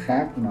người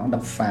khác, nó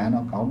đập phá, nó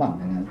cáu bẳn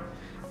này,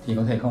 thì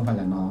có thể không phải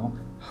là nó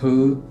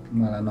hư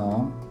mà là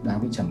nó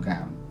đang bị trầm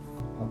cảm.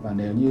 Hoặc là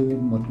nếu như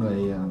một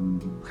người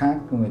khác,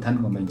 người thân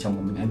của mình, chồng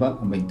của mình hay vợ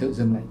của mình tự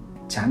dưng lại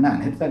chán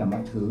nản hết tất cả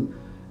mọi thứ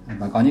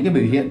và có những cái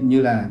biểu hiện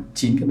như là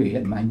 9 cái biểu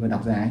hiện mà anh vừa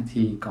đọc ra ấy,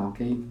 thì có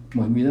cái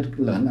mối nguy rất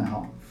lớn là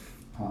họ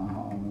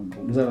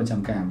cũng rơi vào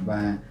trầm cảm.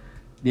 Và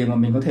điều mà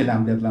mình có thể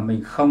làm được là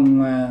mình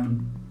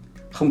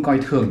không coi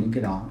thường những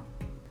cái đó,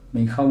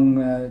 mình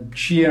không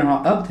cheer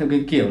họ up theo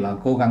cái kiểu là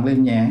cố gắng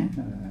lên nhé,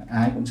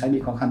 ai cũng sẽ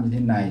bị khó khăn như thế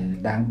này,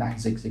 đang đại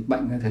dịch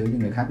bệnh các thứ thì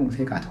người khác cũng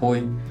thế cả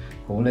thôi,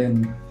 cố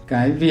lên.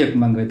 Cái việc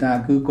mà người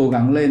ta cứ cố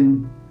gắng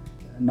lên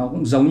nó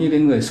cũng giống như cái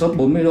người sốt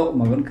 40 độ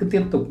mà vẫn cứ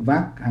tiếp tục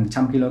vác hàng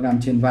trăm kg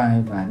trên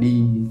vai và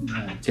đi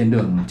trên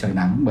đường trời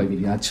nắng, bởi vì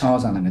người ta cho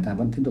rằng là người ta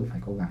vẫn tiếp tục phải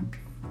cố gắng,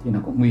 thì nó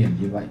cũng nguy hiểm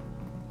như vậy.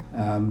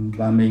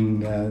 Và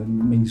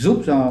mình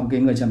giúp cho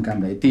cái người trầm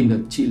cảm đấy tìm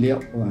được trị liệu,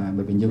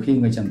 bởi vì nhiều khi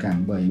người trầm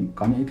cảm bởi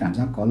có những cảm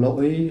giác có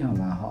lỗi, hoặc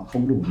là họ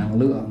không đủ năng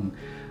lượng,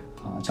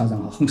 họ cho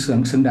rằng họ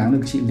không xứng đáng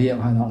được trị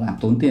liệu, hay họ làm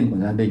tốn tiền của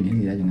gia đình hay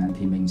gì đó chẳng hạn,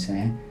 thì mình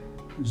sẽ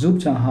giúp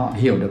cho họ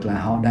hiểu được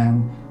là họ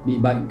đang bị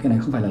bệnh. Cái này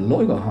không phải là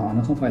lỗi của họ,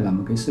 nó không phải là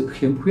một cái sự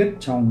khiếm khuyết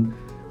trong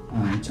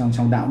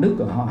đạo đức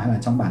của họ hay là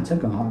trong bản chất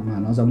của họ, mà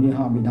nó giống như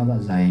họ bị đau dạ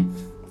dày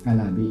hay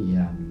là bị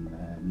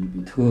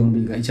thương,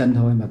 bị gãy chân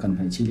thôi, và cần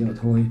phải trị liệu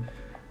thôi.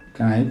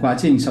 Cái quá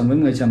trình sống với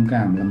người trầm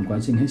cảm là một quá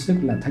trình hết sức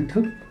là thách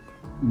thức,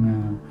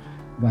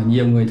 và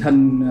nhiều người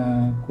thân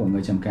của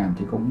người trầm cảm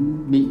thì cũng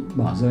bị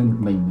bỏ rơi một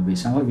mình, bởi vì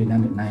xã hội Việt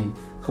Nam hiện nay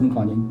không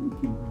có những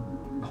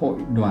hội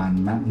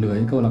đoàn, mạng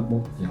lưới, câu lạc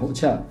bộ để hỗ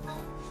trợ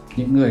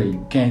những người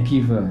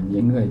caregiver,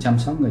 những người chăm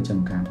sóc người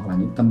trầm cảm hoặc là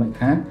những tâm bệnh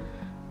khác.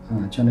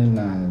 Cho nên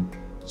là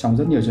trong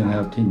rất nhiều trường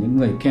hợp thì những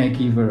người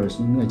caregivers,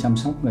 những người chăm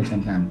sóc người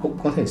trầm cảm cũng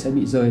có thể sẽ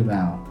bị rơi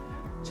vào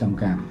trầm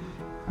cảm.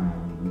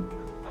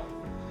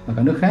 Ở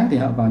các nước khác thì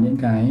họ có những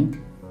cái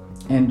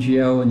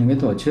NGO, những cái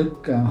tổ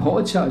chức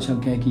hỗ trợ cho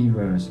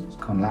caregivers,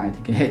 còn lại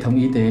thì cái hệ thống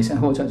y tế sẽ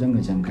hỗ trợ cho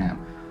người trầm cảm.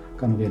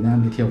 Còn ở Việt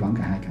Nam thì thiếu vắng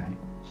cả hai cái.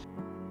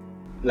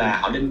 Là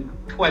họ nên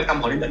quan tâm,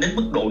 họ nên đến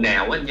mức độ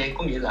nào anh Giang?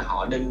 Có nghĩa là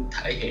họ nên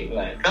thể hiện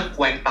là rất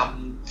quan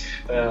tâm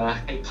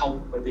hay không?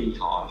 Bởi vì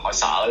họ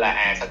sợ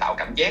là sẽ tạo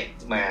cảm giác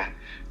mà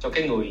cho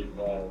cái người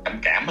trầm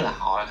cảm là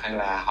họ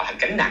thành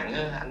gánh nặng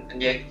á, anh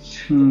Giang.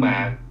 Nhưng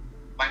mà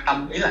quan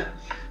tâm, ý là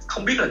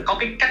không biết là có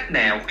cái cách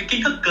nào, cái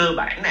kiến thức cơ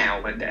bản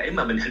nào mà để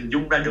mà mình hình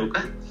dung ra được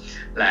á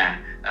là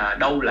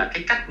đâu là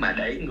cái cách mà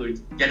để người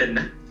gia đình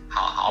á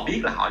họ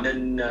biết là họ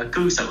nên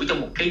cư xử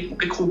trong một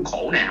cái khuôn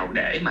khổ nào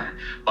để mà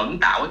vẫn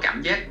tạo cái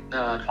cảm giác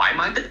thoải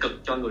mái tích cực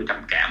cho người trầm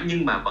cảm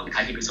nhưng mà vẫn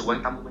thể hiện được sự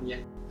quan tâm của mình nha.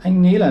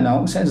 Anh nghĩ là nó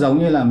cũng sẽ giống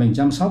như là mình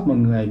chăm sóc một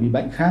người bị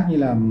bệnh khác, như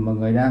là một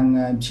người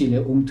đang trị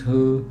liệu ung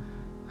thư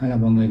hay là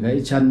một người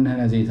gãy chân hay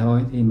là gì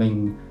thôi, thì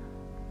mình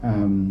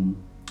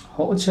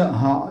hỗ trợ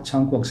họ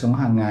trong cuộc sống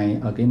hàng ngày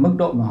ở cái mức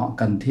độ mà họ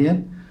cần thiết.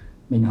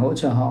 Mình hỗ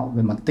trợ họ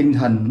về mặt tinh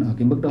thần ở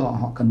cái mức độ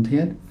họ cần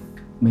thiết.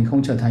 Mình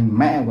không trở thành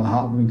mẹ của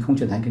họ, mình không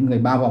trở thành cái người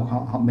bao bọc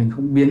họ, mình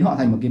không biến họ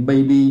thành một cái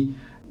baby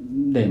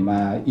để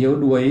mà yếu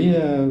đuối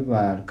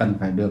và cần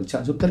phải được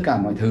trợ giúp tất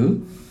cả mọi thứ.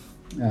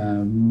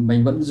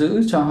 Mình vẫn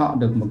giữ cho họ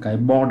được một cái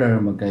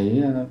border, một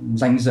cái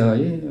ranh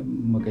giới,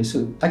 một cái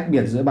sự tách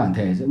biệt giữa bản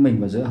thể, giữa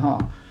mình và giữa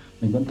họ.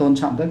 Mình vẫn tôn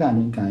trọng tất cả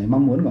những cái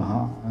mong muốn của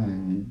họ,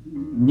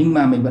 nhưng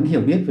mà mình vẫn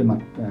hiểu biết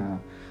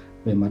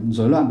về mặt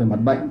rối loạn, về mặt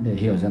bệnh, để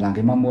hiểu rằng là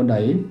cái mong muốn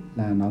đấy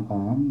là nó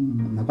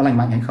có lành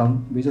mạnh hay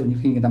không. Ví dụ như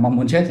khi người ta mong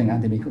muốn chết chẳng hạn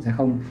thì mình cũng sẽ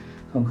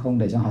không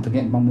để cho họ thực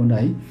hiện mong muốn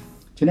đấy.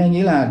 Cho nên anh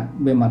nghĩ là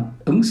về mặt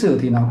ứng xử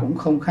thì nó cũng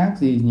không khác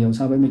gì nhiều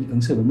so với mình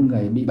ứng xử với một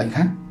người bị bệnh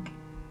khác.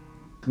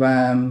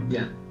 Và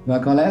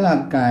có lẽ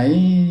là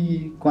cái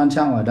quan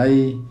trọng ở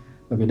đây,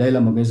 bởi vì đây là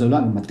một cái rối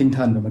loạn về mặt tinh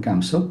thần và mặt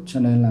cảm xúc, cho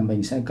nên là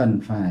mình sẽ cần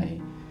phải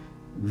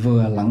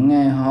vừa lắng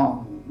nghe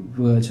họ,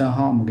 vừa cho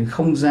họ một cái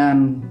không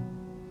gian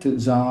tự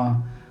do,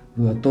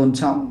 vừa tôn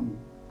trọng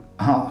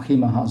họ khi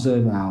mà họ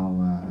rơi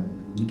vào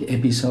những cái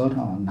episode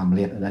họ nằm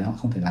liệt ở đây, họ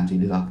không thể làm gì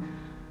được.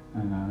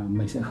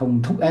 Mình sẽ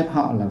không thúc ép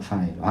họ là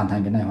phải hoàn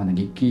thành cái này, hoàn thành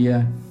cái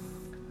kia.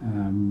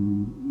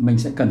 Mình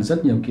sẽ cần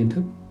rất nhiều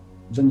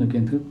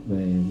kiến thức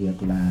về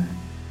việc là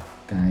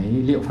cái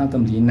liệu pháp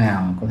tâm lý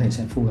nào có thể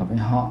sẽ phù hợp với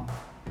họ.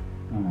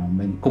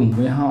 Mình cùng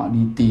với họ đi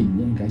tìm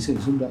những cái sự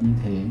giúp đỡ như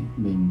thế,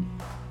 mình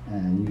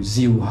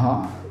dìu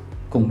họ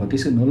cùng với cái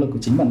sự nỗ lực của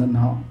chính bản thân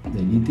họ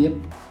để đi tiếp,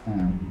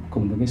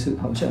 cùng với cái sự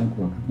hỗ trợ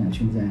của các nhà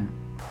chuyên gia.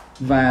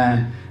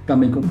 Và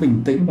mình cũng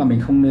bình tĩnh, và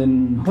mình không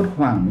nên hốt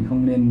hoảng, mình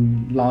không nên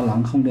lo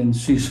lắng, không nên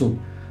suy sụp.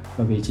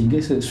 Bởi vì chính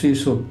cái sự suy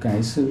sụp,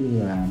 cái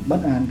sự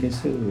bất an, cái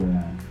sự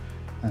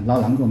lo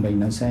lắng của mình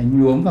nó sẽ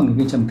nhuốm vào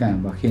cái trầm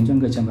cảm và khiến cho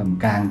người trầm cảm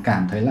càng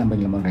cảm thấy là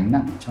mình là một gánh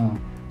nặng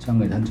cho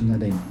người thân trong gia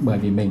đình. Bởi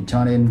vì mình,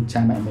 cho nên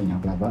cha mẹ mình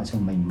hoặc là vợ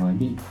chồng mình mới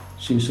bị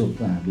suy sụp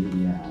và bị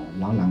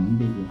lo lắng,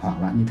 bị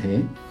hoảng loạn như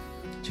thế.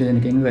 Cho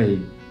nên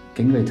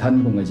cái người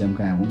thân của người trầm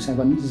cảm cũng sẽ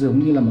vẫn giống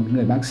như là một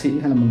người bác sĩ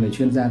hay là một người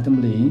chuyên gia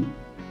tâm lý,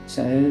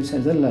 sẽ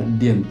rất là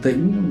điềm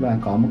tĩnh và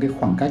có một cái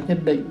khoảng cách nhất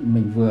định.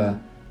 Mình vừa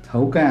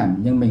thấu cảm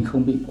nhưng mình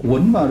không bị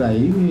cuốn vào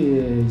đấy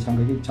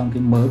trong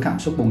cái mớ cảm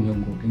xúc bùng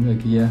nhùng của cái người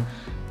kia.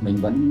 Mình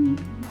vẫn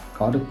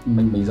có được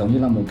mình giống như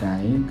là một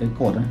cái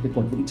cột đó, cái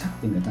cột vững chắc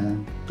thì người ta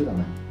tựa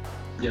vào.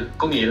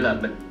 Có nghĩa là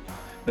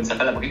mình sẽ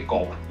phải là một cái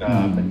cột.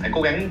 Mình phải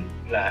cố gắng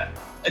là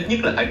ít nhất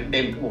là phải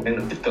đem cái nguồn năng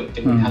lượng tích cực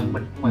cho người thân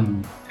mình, đúng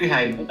không? Thứ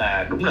hai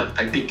là đúng là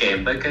phải đi kèm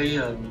với cái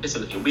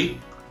sự hiểu biết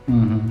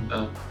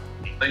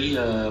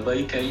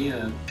với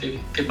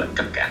cái bệnh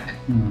trầm cảm này.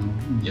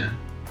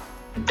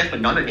 Chắc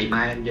mình nói về ngày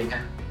mai anh Giang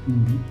ha.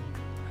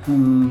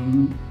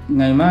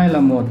 Ngày mai là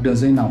một đường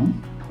dây nóng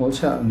hỗ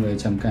trợ người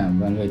trầm cảm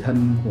và người thân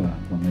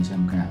của người trầm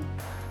cảm,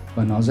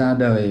 và nó ra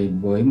đời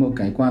với một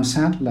cái quan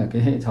sát là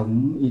cái hệ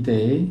thống y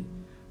tế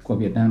của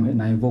Việt Nam hiện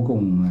nay vô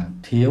cùng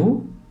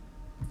thiếu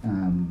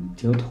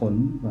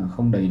thốn và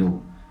không đầy đủ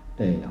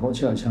để hỗ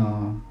trợ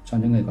cho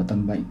những người có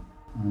tâm bệnh.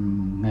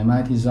 Ngày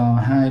mai thì do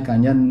hai cá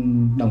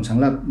nhân đồng sáng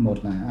lập, một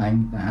là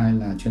anh và hai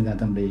là chuyên gia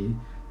tâm lý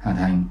Hà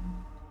Thành,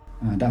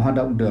 đã hoạt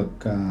động được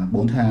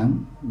 4 tháng,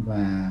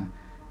 và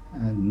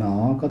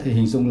nó có thể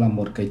hình dung là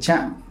một cái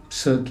trạm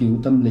sơ cứu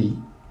tâm lý,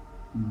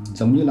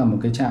 giống như là một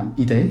cái trạm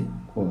y tế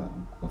của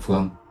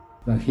phường.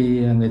 Và khi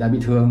người ta bị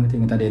thương thì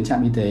người ta đến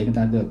trạm y tế, người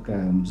ta được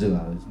rửa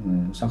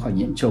ra khỏi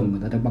nhiễm trùng,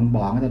 người ta được băng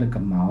bó, người ta được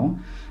cầm máu.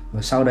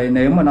 Và sau đấy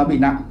nếu mà nó bị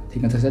nặng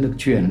thì người ta sẽ được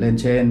chuyển lên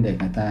trên để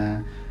người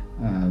ta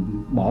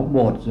bó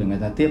bột, rồi người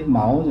ta tiếp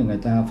máu, rồi người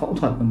ta phẫu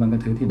thuật vân vân các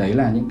thứ. Thì đấy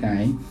là những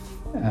cái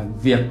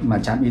việc mà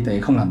trạm y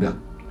tế không làm được.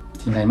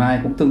 Thì ngày mai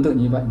cũng tương tự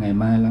như vậy. Ngày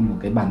mai là một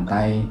cái bàn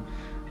tay,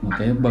 một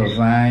cái bờ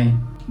vai,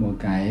 một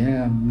cái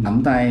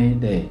nắm tay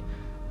để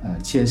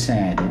chia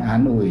sẻ, để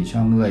an ủi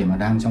cho người mà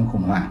đang trong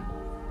khủng hoảng,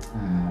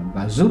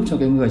 và giúp cho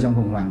cái người trong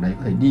khủng hoảng đấy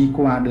có thể đi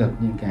qua được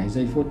những cái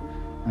giây phút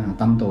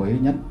tăm tối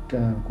nhất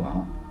của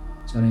họ,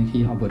 cho nên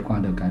khi họ vượt qua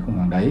được cái khủng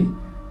hoảng đấy.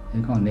 Thế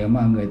còn nếu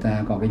mà người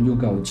ta có cái nhu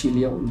cầu trị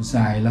liệu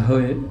dài là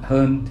hơi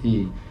hơn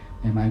thì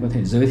ngày mai có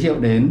thể giới thiệu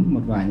đến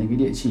một vài những cái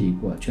địa chỉ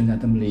của chuyên gia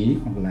tâm lý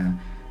hoặc là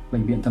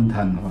bệnh viện tâm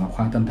thần hoặc là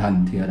khoa tâm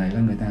thần, thì ở đấy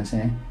là người ta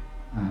sẽ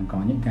có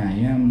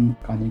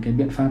những cái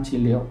biện pháp trị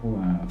liệu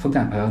phức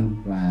tạp hơn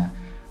và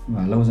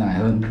lâu dài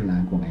hơn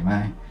là của ngày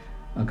mai.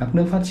 Ở các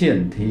nước phát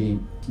triển thì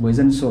với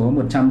dân số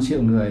 100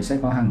 triệu người sẽ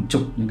có hàng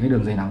chục những cái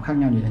đường dây nóng khác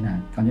nhau như thế này.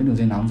 Có những đường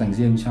dây nóng dành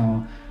riêng cho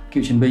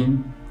cựu chiến binh,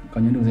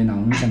 có những đường dây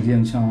nóng dành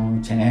riêng cho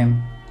trẻ em.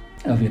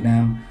 Ở Việt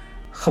Nam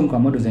không có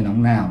một đường dây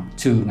nóng nào,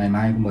 trừ ngày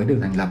mai mới được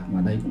thành lập,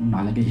 và đây cũng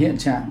nói lên cái hiện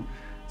trạng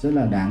rất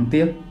là đáng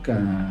tiếc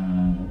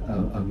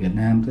ở Việt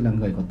Nam, tức là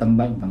người có tâm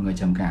bệnh và người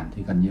trầm cảm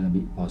thì gần như là bị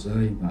bỏ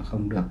rơi và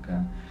không được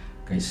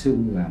cái sự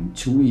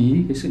chú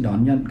ý, cái sự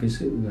đón nhận, cái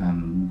sự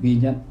ghi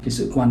nhận, cái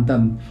sự quan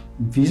tâm.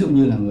 Ví dụ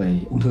như là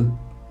người ung thư,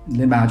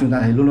 lên báo chúng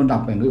ta thấy luôn luôn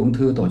đọc về người ung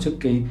thư tổ chức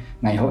cái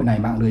ngày hội này,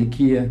 mạng lưới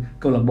kia,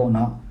 câu lạc bộ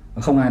nọ,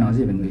 và không ai nói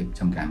gì về người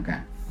trầm cảm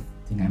cả.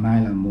 Thì ngày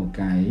mai là một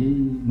cái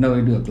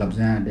nơi được lập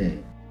ra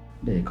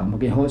để có một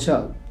cái hỗ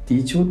trợ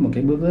tí chút, một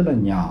cái bước rất là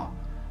nhỏ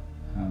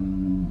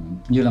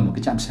như là một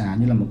cái trạm xá,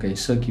 như là một cái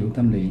sơ cứu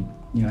tâm lý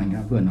như anh đã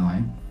vừa nói.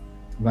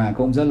 Và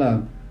cũng rất là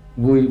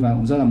vui và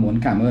cũng rất là muốn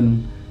cảm ơn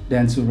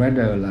Dentsu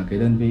Rather là cái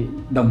đơn vị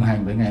đồng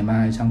hành với Ngày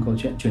Mai trong câu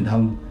chuyện truyền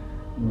thông,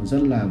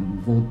 rất là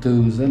vô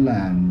tư, rất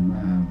là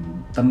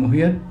tâm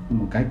huyết,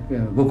 một cách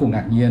vô cùng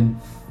ngạc nhiên.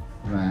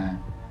 Và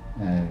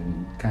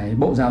cái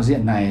bộ giao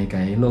diện này,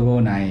 cái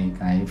logo này,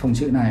 cái phông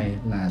chữ này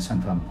là sản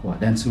phẩm của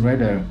Dentsu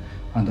Rather,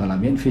 hoàn toàn là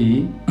miễn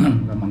phí.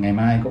 Và mà Ngày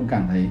Mai cũng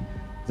cảm thấy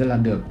rất là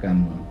được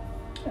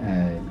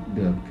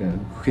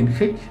khuyến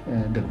khích,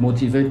 được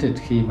motivated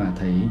khi mà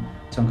thấy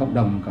trong cộng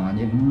đồng có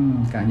những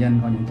cá nhân,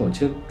 có những tổ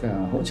chức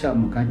hỗ trợ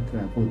một cách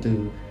vô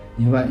tư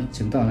như vậy,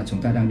 chứng tỏ là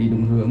chúng ta đang đi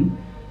đúng hướng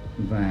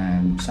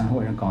và xã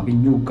hội đang có cái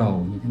nhu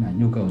cầu như thế này,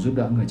 nhu cầu giúp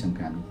đỡ người trầm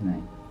cảm như thế này.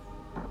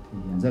 Thì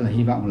rất là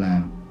hy vọng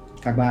là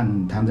các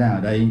bạn tham gia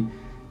ở đây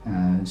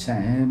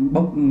sẽ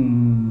bốc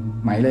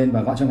máy lên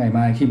và gọi cho Ngày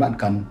Mai khi bạn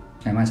cần.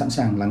 Ngày Mai sẵn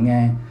sàng lắng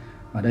nghe,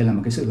 và đây là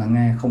một cái sự lắng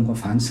nghe không có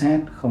phán xét,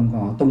 không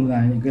có tung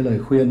ra những cái lời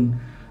khuyên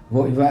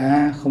vội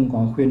vã, không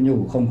có khuyên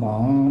nhủ, không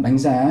có đánh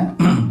giá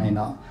này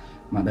nọ,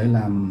 mà đây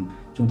là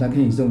chúng ta cứ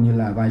hình dung như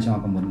là vai trò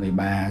của một người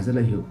bà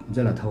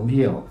rất là thấu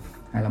hiểu,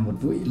 hay là một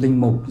vị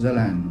linh mục rất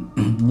là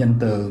nhân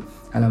từ,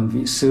 hay là một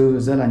vị sư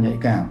rất là nhạy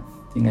cảm,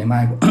 thì Ngày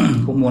Mai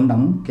cũng muốn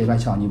đóng cái vai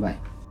trò như vậy.